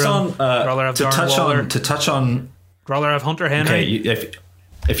Evan Ingram. Just on, rather have Darren Waller. To touch on. Rather have Hunter Henry. Okay,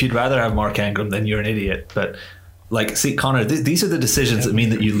 if you'd rather have Mark Ingram, then you're an idiot. But see, Connor, these are the decisions that mean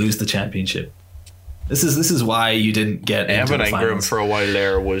that you lose the championship. This is why you didn't get Evan into the Ingram finals. for a while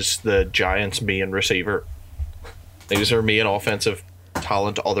there was the Giants' main receiver. He was their main offensive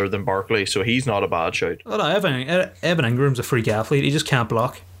talent other than Barkley, so he's not a bad shout. Oh no, Evan Ingram's a freak athlete. He just can't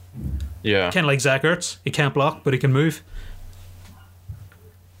block. Yeah. Kind of like Zach Ertz. He can't block, but he can move.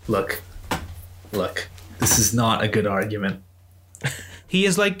 Look. This is not a good argument. He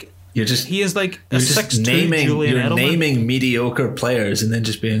is like You're just a you're 6'2" naming Julian you're Edelman. naming mediocre players and then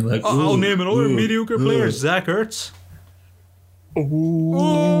just being like, I'll ooh, name another ooh, mediocre ooh. player, Zach Ertz.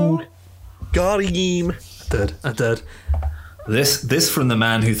 Ooh. Got him. I did. This from the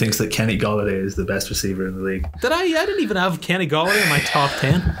man who thinks that Kenny Golladay is the best receiver in the league. Did I? I didn't even have Kenny Golladay in my top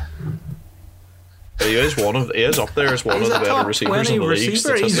 10. He is up there as one He's of the a better top receivers 20 in the league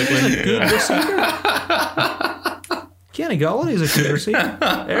receiver. He's a statistically. good receiver. Kenny Golladay is a good receiver.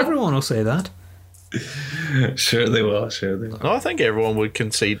 Everyone will say that. Sure they will. No, I think everyone would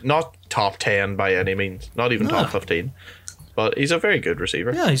concede not top 10 by any means, not even top 15, but he's a very good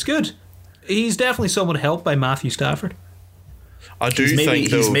receiver. Yeah, he's good. He's definitely somewhat helped by Matthew Stafford. I do He's think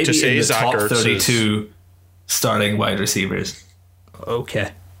he's though maybe to say in the Zach top Ertz is 32 starting wide receivers.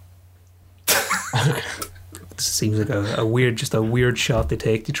 Okay. Seems like a weird shot they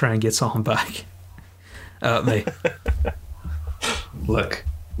take to try and get something back. Me. Look.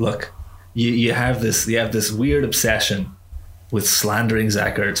 You have this weird obsession with slandering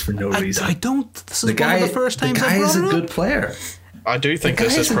Zach Ertz for no reason. I don't. This is one of the first times the I guy brought is a it good up. player. I do think The guy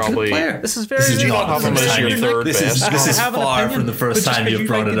this is a good probably player. This is very. This is you not not the have him first as your time. third This is best. this is have an far opinion, from the first but just time because you've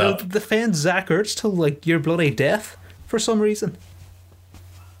brought it up. Defend Zach Ertz till like your bloody death for some reason.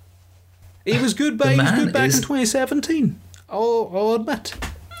 He was good back in 2017. I'll admit.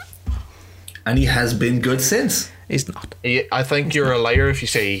 And he has been good since. He's not. I think you're a liar if you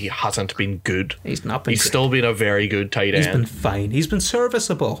say he hasn't been good. He's not been. He's good. still been a very good tight He's end. been fine. He's been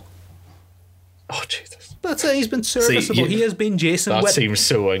serviceable. Oh Jesus, That's it. He's been serviceable. He has been Jason that Witten. seems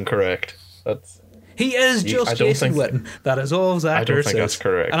so incorrect. That's He is just I don't Jason think- Witten. That is all Zach I don't Ertz think is. that's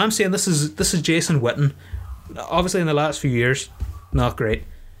correct. And I'm saying this is Jason Witten. Obviously, in the last few years, not great.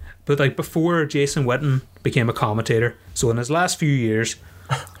 But like before Jason Witten became a commentator, so in his last few years,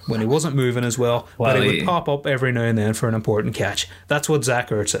 when he wasn't moving as well, Well, but he he- would pop up every now and then for an important catch. That's what Zach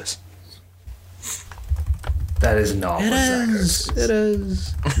Ertz is. That is not what Zach Ertz is. It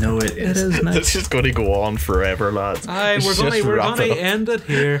is. No, it It is. is. Nice. this is going to go on forever, lads. Aye, we're Let's gonna just wrap it up. end it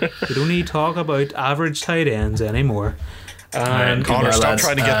here. We don't need to talk about average tight ends anymore. Alright, Connor, goodbye, stop lads.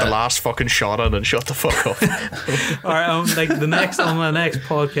 trying to get the last fucking shot in and shut the fuck up. All right, on the next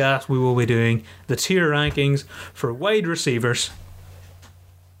podcast, we will be doing the tier rankings for wide receivers.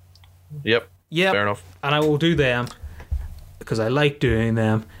 Yep. Yep, Fair enough. and I will do them because I like doing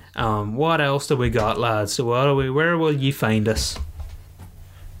them. What else do we got, lads? So where will you find us?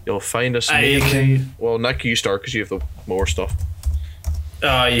 You'll find us You mainly. can Well, Nick, you start because you have the more stuff.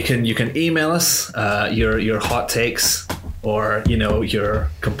 you can email us your hot takes or your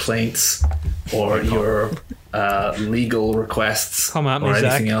complaints or your legal requests Come at me, or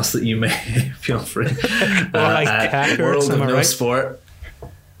Zach. anything else that you may feel free. like At Cackers, World of am I No right? Sport.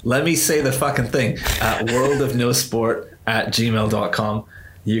 Let me say the fucking thing. At worldofnosport@gmail.com.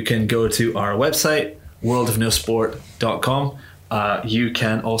 You can go to our website, worldofnosport.com. You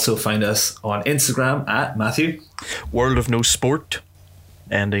can also find us on Instagram at Matthew. World of No Sport,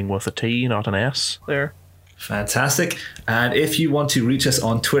 ending with a T, not an S there. Fantastic. And if you want to reach us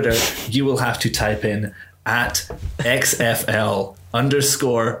on Twitter, you will have to type in at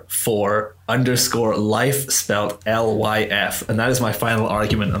XFL_4_life spelt LYF. And that is my final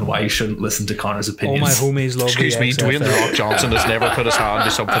argument on why you shouldn't listen to Connor's All opinions. my homies love Excuse the me, XFL. Dwayne The Rock Johnson has never put his hand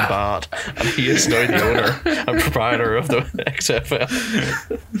to something bad, and he is now the owner and proprietor of the XFL.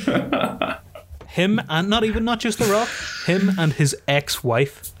 Him and not just The Rock, him and his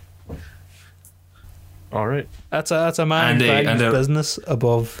ex-wife. All right. That's a man who And values a- business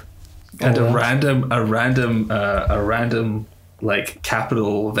above. And all a that. random like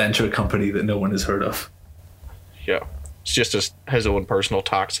capital venture company that no one has heard of. Yeah. It's just his own personal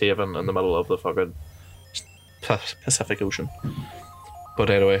tax haven in the middle of the fucking Pacific Ocean. But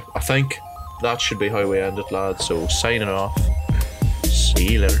anyway, I think that should be how we end it, lads. So signing off.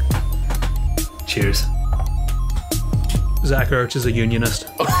 See you later. Cheers. Zach Ertz is a unionist.